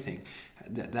and everything.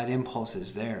 That impulse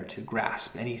is there to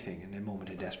grasp anything in a moment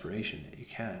of desperation that you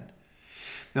can.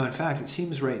 Now, in fact, it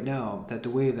seems right now that the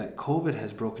way that COVID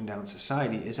has broken down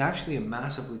society is actually a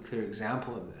massively clear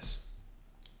example of this.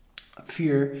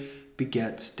 Fear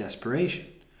begets desperation.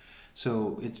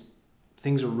 So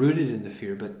things are rooted in the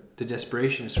fear, but the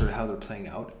desperation is sort of how they're playing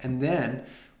out. And then,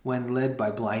 when led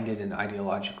by blinded and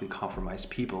ideologically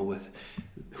compromised people with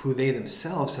who they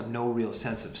themselves have no real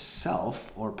sense of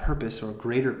self or purpose or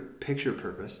greater picture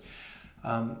purpose,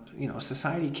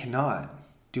 society cannot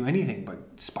do anything but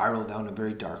spiral down a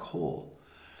very dark hole.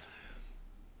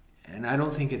 And I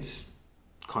don't think it's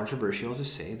controversial to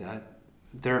say that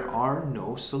there are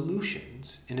no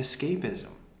solutions in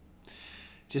escapism.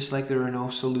 Just like there are no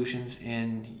solutions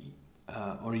in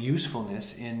or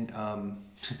usefulness in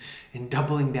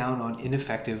doubling down on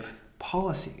ineffective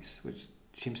policies, which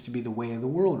seems to be the way of the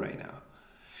world right now.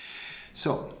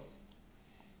 So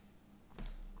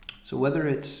whether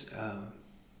it's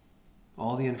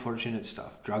all the unfortunate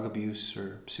stuff, drug abuse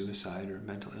or suicide or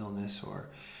mental illness, or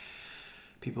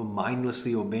people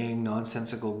mindlessly obeying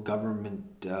nonsensical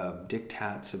government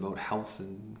diktats about health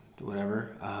and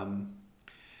whatever,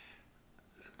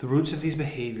 the roots of these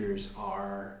behaviors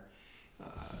are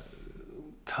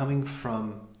coming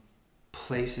from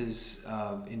places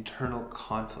of internal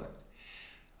conflict.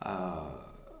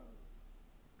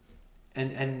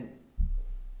 And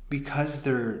because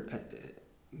they're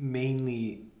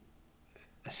mainly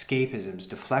escapisms,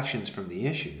 deflections from the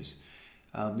issues,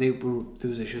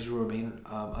 those issues will remain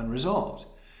unresolved.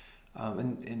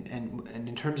 And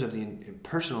in terms of the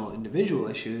personal individual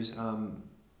issues,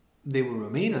 they will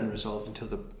remain unresolved until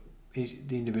the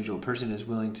individual person is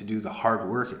willing to do the hard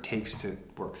work it takes to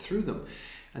work through them.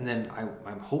 And then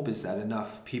my hope is that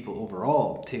enough people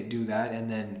overall to do that, and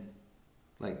then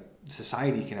like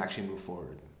society can actually move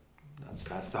forward.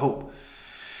 That's the hope.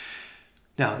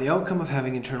 Now, the outcome of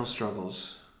having internal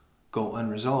struggles go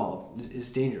unresolved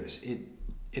is dangerous.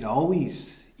 It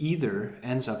always either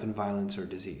ends up in violence or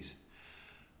disease.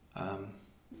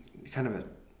 Kind of a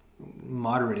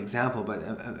moderate example, but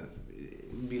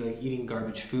it would be like eating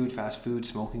garbage food, fast food,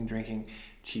 smoking, drinking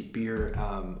cheap beer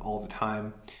all the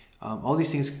time. All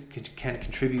these things can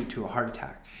contribute to a heart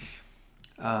attack.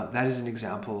 That is an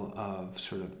example of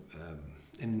sort of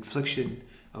an infliction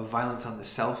of violence on the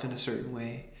self in a certain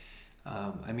way.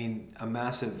 The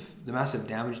massive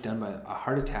damage done by a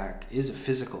heart attack is a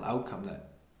physical outcome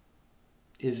that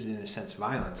is, in a sense,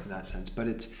 violence in that sense, but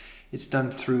it's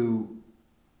done through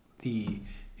the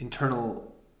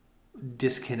internal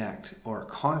disconnect or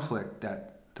conflict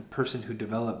that the person who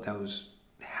developed those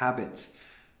habits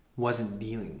wasn't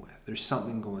dealing with. There's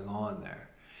something going on there.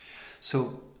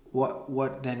 So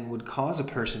what then would cause a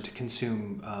person to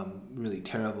consume really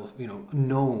terrible,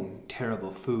 known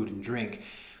terrible food and drink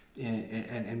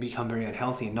and become very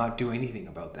unhealthy and not do anything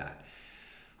about that?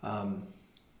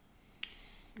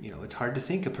 It's hard to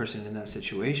think a person in that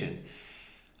situation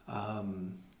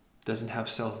doesn't have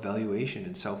self-valuation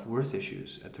and self-worth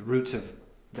issues at the roots of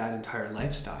that entire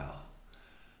lifestyle.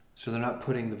 So they're not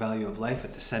putting the value of life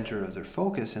at the center of their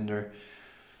focus, and they're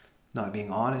not being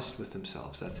honest with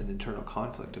themselves. That's an internal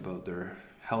conflict about their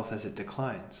health as it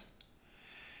declines.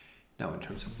 Now, in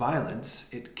terms of violence,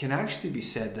 it can actually be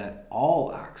said that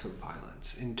all acts of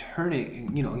violence,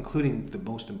 including the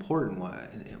most important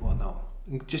one,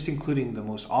 just including the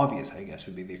most obvious, I guess,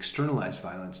 would be the externalized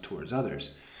violence towards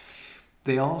others.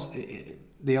 They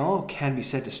all can be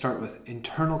said to start with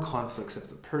internal conflicts of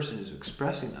the person who's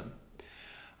expressing them.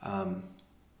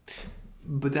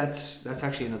 But that's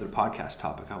actually another podcast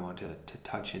topic I want to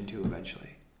touch into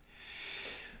eventually.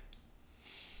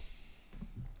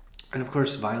 And of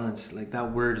course, violence, like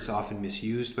that word, is often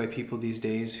misused by people these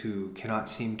days who cannot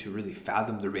seem to really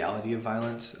fathom the reality of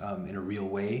violence in a real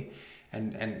way,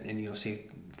 and say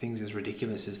things as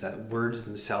ridiculous as that words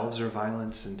themselves are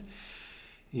violence, and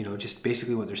just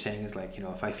basically what they're saying is like,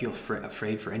 if I feel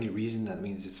afraid for any reason, that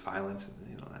means it's violence.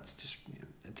 That's just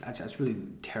that's really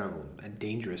terrible and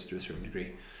dangerous to a certain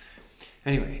degree.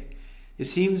 Anyway, It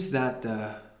seems then,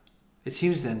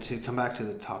 to come back to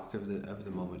the topic of the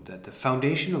moment, that the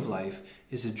foundation of life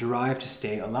is a drive to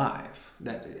stay alive.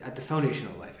 That at the foundation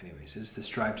of life, anyways, is this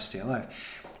drive to stay alive,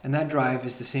 and that drive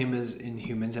is the same as in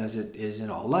humans as it is in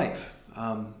all life.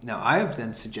 Now, I have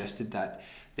then suggested that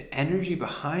the energy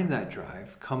behind that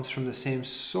drive comes from the same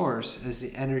source as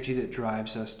the energy that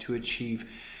drives us to achieve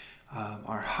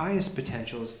our highest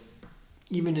potentials,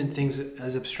 even in things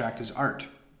as abstract as art.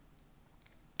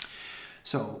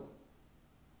 So,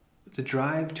 the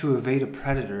drive to evade a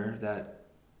predator that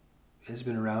has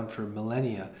been around for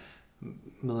millennias,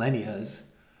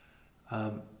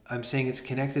 I'm saying it's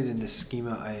connected in the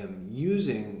schema I am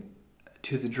using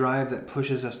to the drive that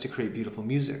pushes us to create beautiful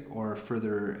music, or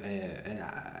further,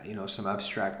 some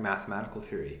abstract mathematical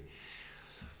theory.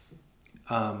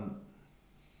 So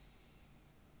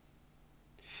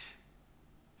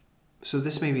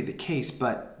this may be the case,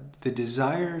 but the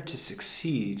desire to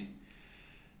succeed,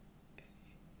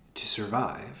 to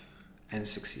survive and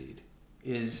succeed,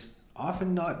 is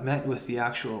often not met with the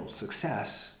actual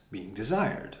success being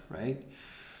desired, right?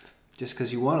 Just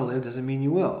because you want to live doesn't mean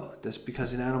you will. Just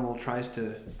because an animal tries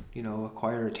to,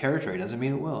 acquire a territory doesn't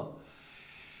mean it will.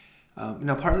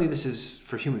 Now, partly this is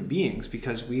for human beings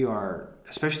because we are,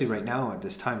 especially right now at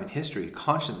this time in history,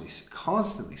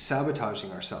 constantly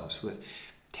sabotaging ourselves with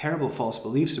terrible false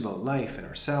beliefs about life and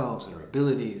ourselves and our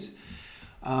abilities.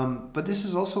 But this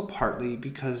is also partly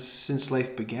because since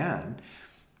life began,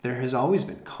 there has always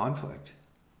been conflict.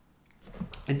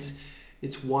 It's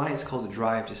why it's called a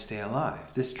drive to stay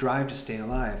alive. This drive to stay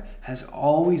alive has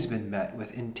always been met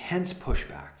with intense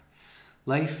pushback.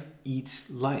 Life eats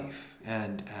life,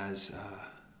 and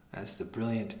as the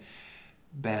brilliant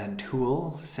band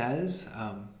Tool says,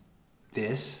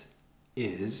 this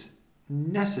is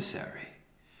necessary.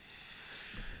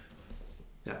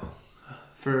 Now,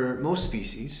 for most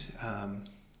species,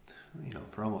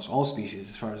 for almost all species,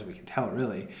 as far as we can tell,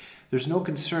 really, there's no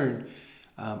concern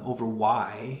over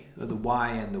why, or the why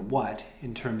and the what,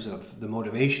 in terms of the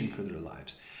motivation for their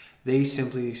lives. They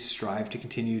simply strive to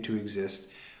continue to exist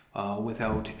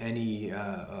without any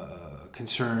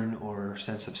concern or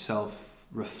sense of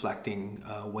self-reflecting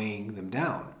weighing them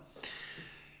down.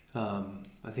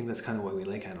 I think that's kind of why we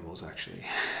like animals, actually.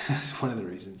 That's one of the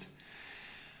reasons.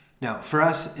 Now, for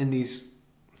us, these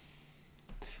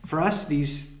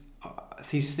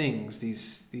things,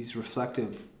 these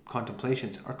reflective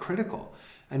contemplations are critical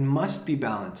and must be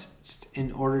balanced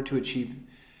in order to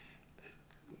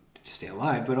stay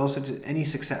alive, but also to any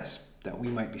success that we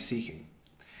might be seeking.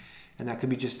 And that could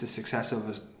be just the success of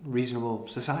a reasonable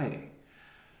society.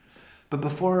 But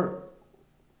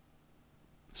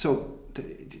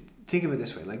think of it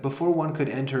this way, like before one could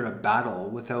enter a battle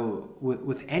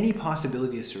with any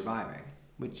possibility of surviving,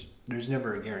 which there's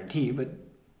never a guarantee, but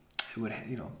it would,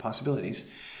 possibilities,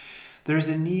 there's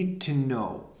a need to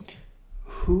know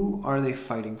who are they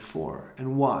fighting for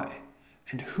and why,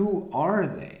 and who are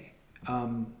they,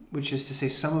 which is to say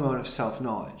some amount of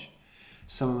self-knowledge,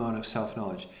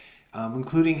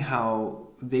 including how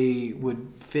they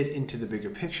would fit into the bigger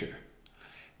picture.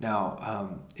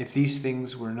 Now, if these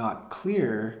things were not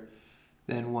clear,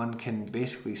 then one can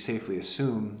basically safely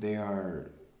assume they're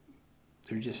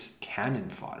just cannon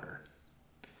fodder.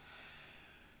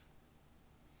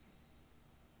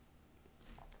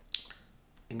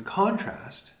 In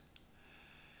contrast,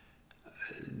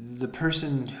 the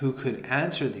person who could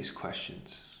answer these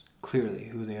questions clearly,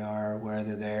 who they are, where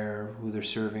they're there, who they're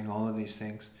serving, all of these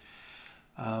things,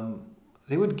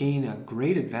 they would gain a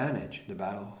great advantage in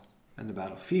the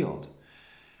battlefield,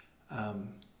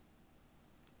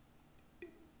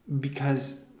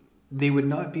 because they would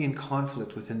not be in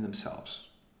conflict within themselves.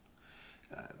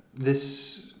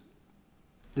 This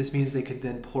means they could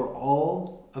then pour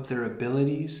all of their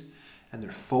abilities and their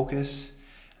focus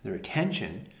and their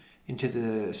attention into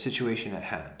the situation at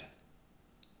hand.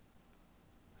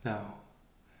 Now,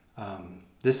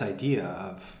 this idea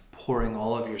of pouring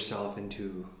all of yourself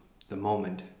into the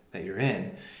moment that you're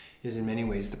in is in many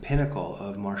ways the pinnacle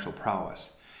of martial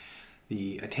prowess.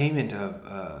 The attainment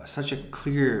of such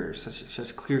clear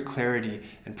clarity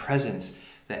and presence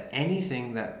that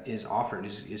anything that is offered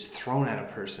is thrown at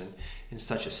a person in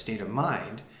such a state of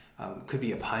mind. Could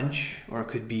be a punch, or it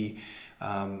could be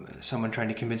someone trying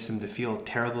to convince them to feel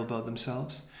terrible about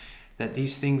themselves, that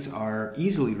these things are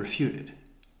easily refuted.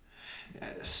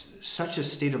 Such a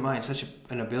state of mind, such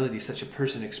an ability, such a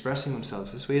person expressing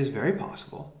themselves this way is very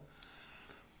possible.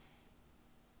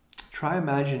 Try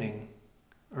imagine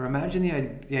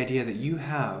the idea that you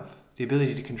have the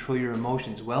ability to control your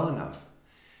emotions well enough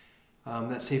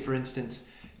that, say, for instance,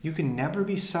 you can never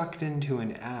be sucked into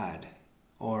an ad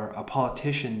or a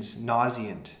politician's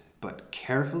nauseant but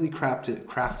carefully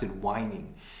crafted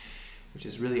whining, which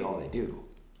is really all they do.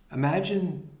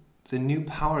 Imagine the new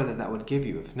power that would give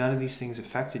you if none of these things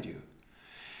affected you.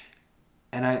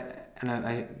 And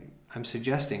I'm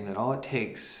suggesting that all it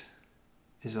takes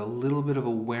is a little bit of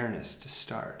awareness to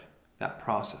start that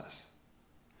process.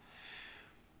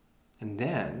 And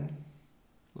then,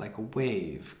 like a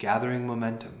wave gathering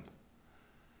momentum,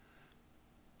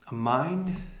 a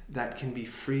mind that can be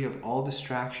free of all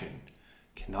distraction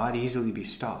cannot easily be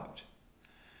stopped.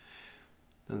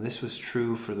 And this was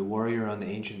true for the warrior on the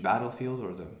ancient battlefield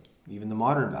or even the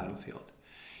modern battlefield.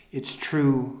 It's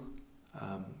true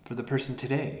for the person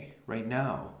today, right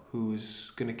now,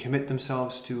 who's going to commit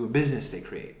themselves to a business they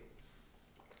create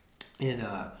in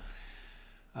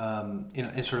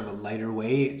sort of a lighter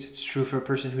way. It's true for a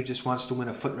person who just wants to win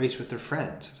a foot race with their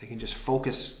friends. If they can just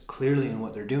focus clearly on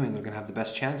what they're doing, they're going to have the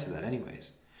best chance of that anyways.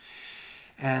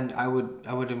 And I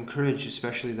would encourage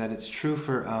especially that it's true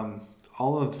for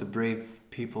all of the brave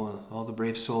people, all the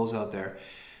brave souls out there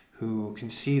who can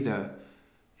see the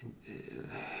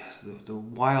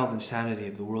wild insanity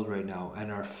of the world right now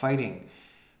and are fighting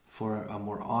for a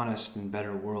more honest and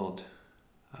better world.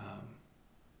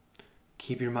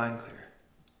 Keep your mind clear.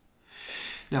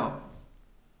 Now,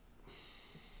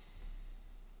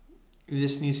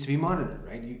 this needs to be monitored,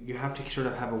 right? You have to sort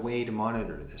of have a way to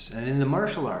monitor this. And in the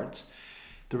martial arts,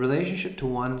 the relationship to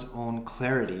one's own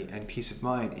clarity and peace of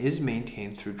mind is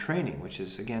maintained through training, which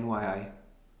is, again, why I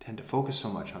tend to focus so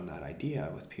much on that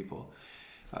idea with people,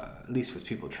 at least with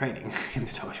people training in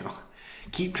the dojo.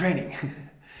 Keep training.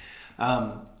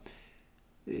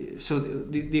 So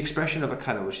the expression of a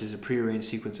kata, which is a prearranged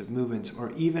sequence of movements,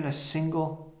 or even a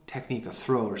single technique, a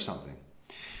throw or something,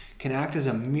 can act as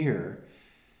a mirror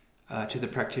to the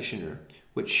practitioner,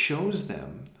 which shows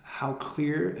them how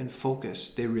clear and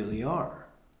focused they really are.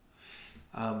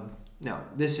 Now,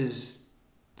 this is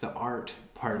the art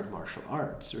part of martial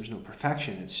arts. There's no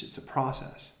perfection, it's just a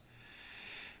process.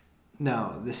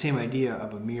 Now, the same idea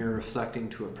of a mirror reflecting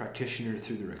to a practitioner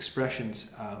through their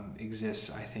expressions exists,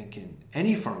 I think, in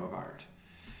any form of art.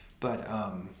 But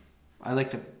I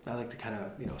like to kind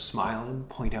of smile and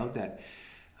point out that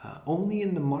only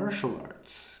in the martial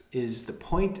arts is the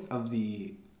point of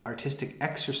the artistic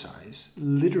exercise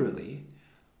literally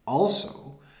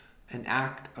also an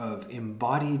act of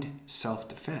embodied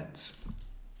self-defense.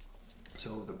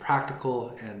 So the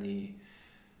practical and the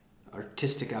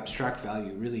artistic abstract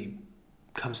value really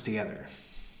comes together.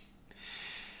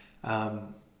 So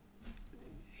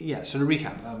to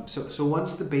recap, so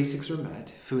once the basics are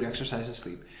met, food, exercise, and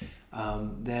sleep,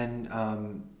 then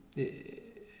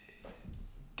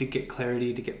to get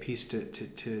clarity, to get peace, to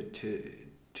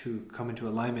come into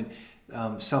alignment,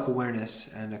 self-awareness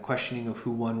and a questioning of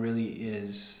who one really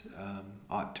is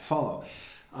ought to follow.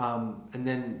 And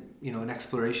then, an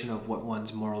exploration of what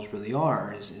one's morals really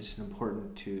are is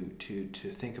important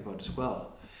to think about as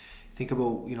well. Think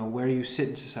about, where you sit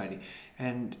in society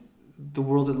and the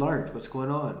world at large, what's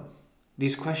going on.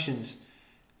 These questions,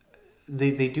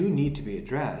 they do need to be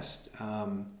addressed,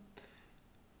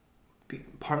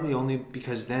 partly only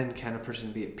because then can a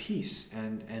person be at peace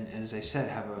and as I said,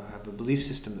 have a belief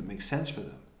system that makes sense for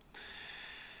them.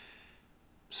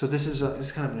 So this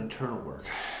is kind of an internal work.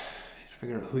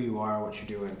 Figure out who you are, what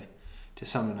you're doing, to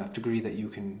some enough degree that you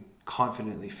can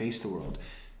confidently face the world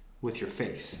with your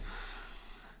face.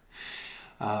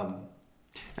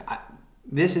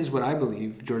 This is what I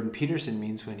believe Jordan Peterson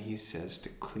means when he says to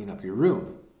clean up your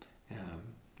room.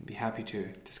 I'd be happy to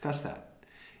discuss that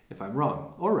if I'm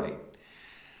wrong or right.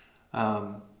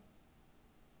 Now,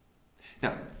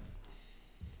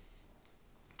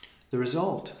 the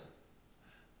result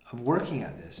of working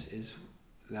at this is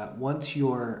that once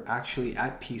you're actually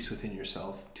at peace within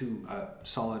yourself to a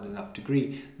solid enough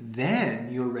degree,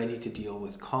 then you're ready to deal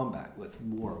with combat, with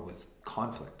war, with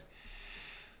conflict.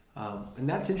 And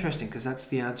that's interesting because that's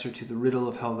the answer to the riddle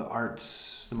of how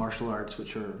the martial arts,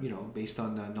 which are, based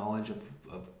on the knowledge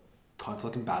of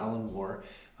conflict and battle and war,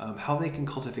 how they can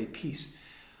cultivate peace.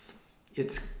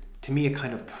 It's, to me, a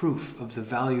kind of proof of the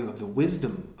value of the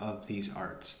wisdom of these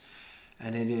arts.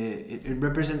 And it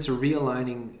represents a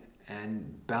realigning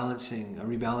and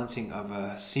rebalancing of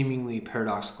a seemingly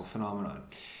paradoxical phenomenon.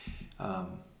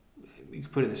 You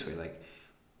could put it this way,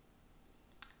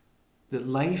 that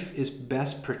life is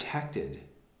best protected,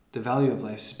 the value of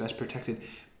life is best protected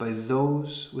by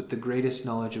those with the greatest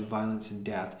knowledge of violence and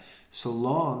death, so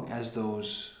long as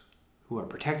those who are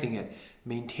protecting it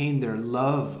maintain their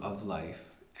love of life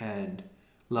and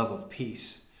love of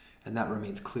peace, and that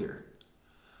remains clear.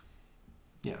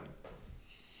 Yeah.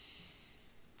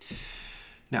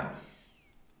 Now,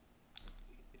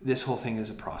 this whole thing is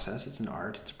a process. It's an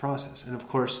art. It's a process. And of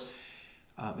course,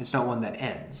 it's not one that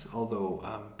ends, although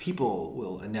people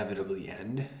will inevitably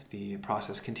end. The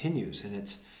process continues, and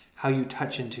it's how you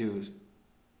touch into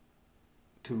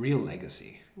real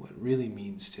legacy, what it really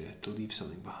means to leave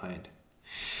something behind.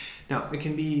 Now, it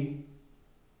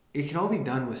can all be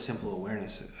done with simple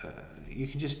awareness. You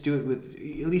can just do it with,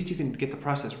 at least you can get the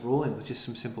process rolling with just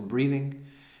some simple breathing,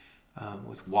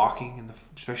 with walking,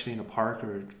 especially in a park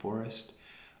or a forest,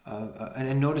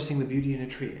 and noticing the beauty in a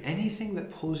tree. Anything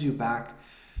that pulls you back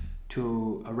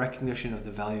to a recognition of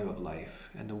the value of life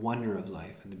and the wonder of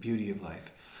life and the beauty of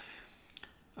life.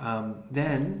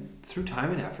 Then, through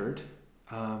time and effort,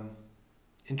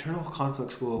 internal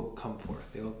conflicts will come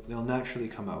forth. They'll naturally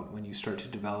come out when you start to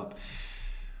develop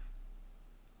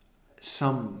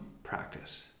some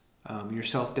practice. Your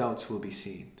self-doubts will be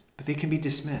seen, but they can be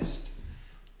dismissed.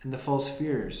 And the false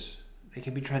fears, they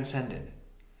can be transcended.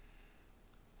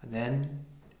 And then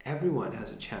everyone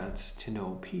has a chance to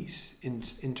know peace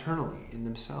internally in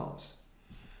themselves.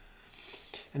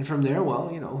 And from there, well,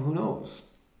 who knows?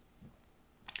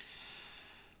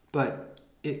 But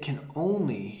it can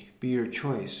only be your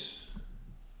choice,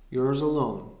 yours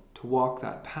alone, to walk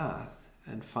that path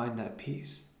and find that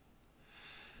peace.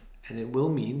 And it will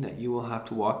mean that you will have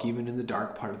to walk even in the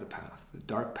dark part of the path. The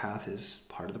dark path is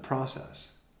part of the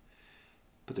process.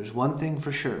 But there's one thing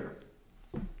for sure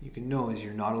you can know is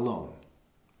you're not alone.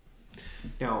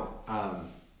 Now, I'm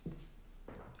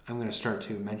going to start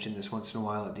to mention this once in a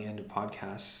while at the end of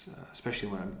podcasts, especially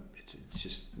when it's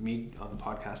just me on the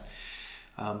podcast.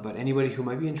 But anybody who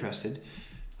might be interested,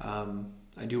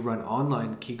 I do run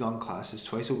online Qigong classes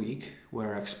twice a week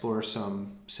where I explore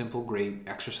some simple, great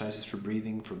exercises for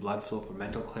breathing, for blood flow, for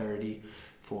mental clarity,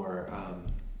 for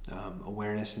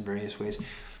awareness in various ways.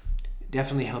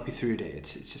 Definitely help you through your day.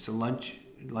 It's just a lunch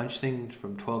thing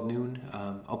from 12 noon.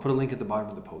 I'll put a link at the bottom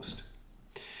of the post.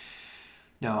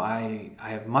 Now, I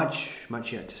have much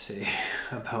yet to say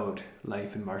about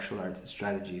life and martial arts and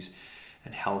strategies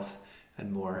and health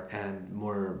and more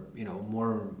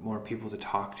people to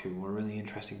talk to, more really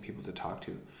interesting people to talk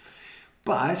to.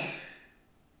 But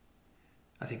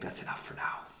I think that's enough for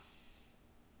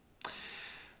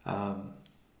now.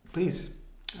 Please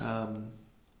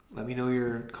let me know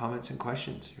your comments and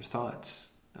questions, your thoughts.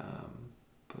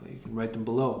 You can write them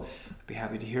below. I'd be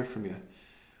happy to hear from you.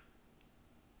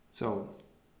 So,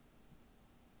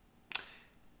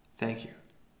 thank you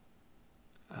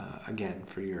again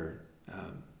for your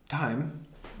time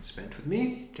spent with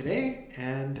me today,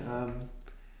 and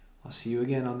I'll see you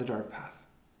again on the dark path.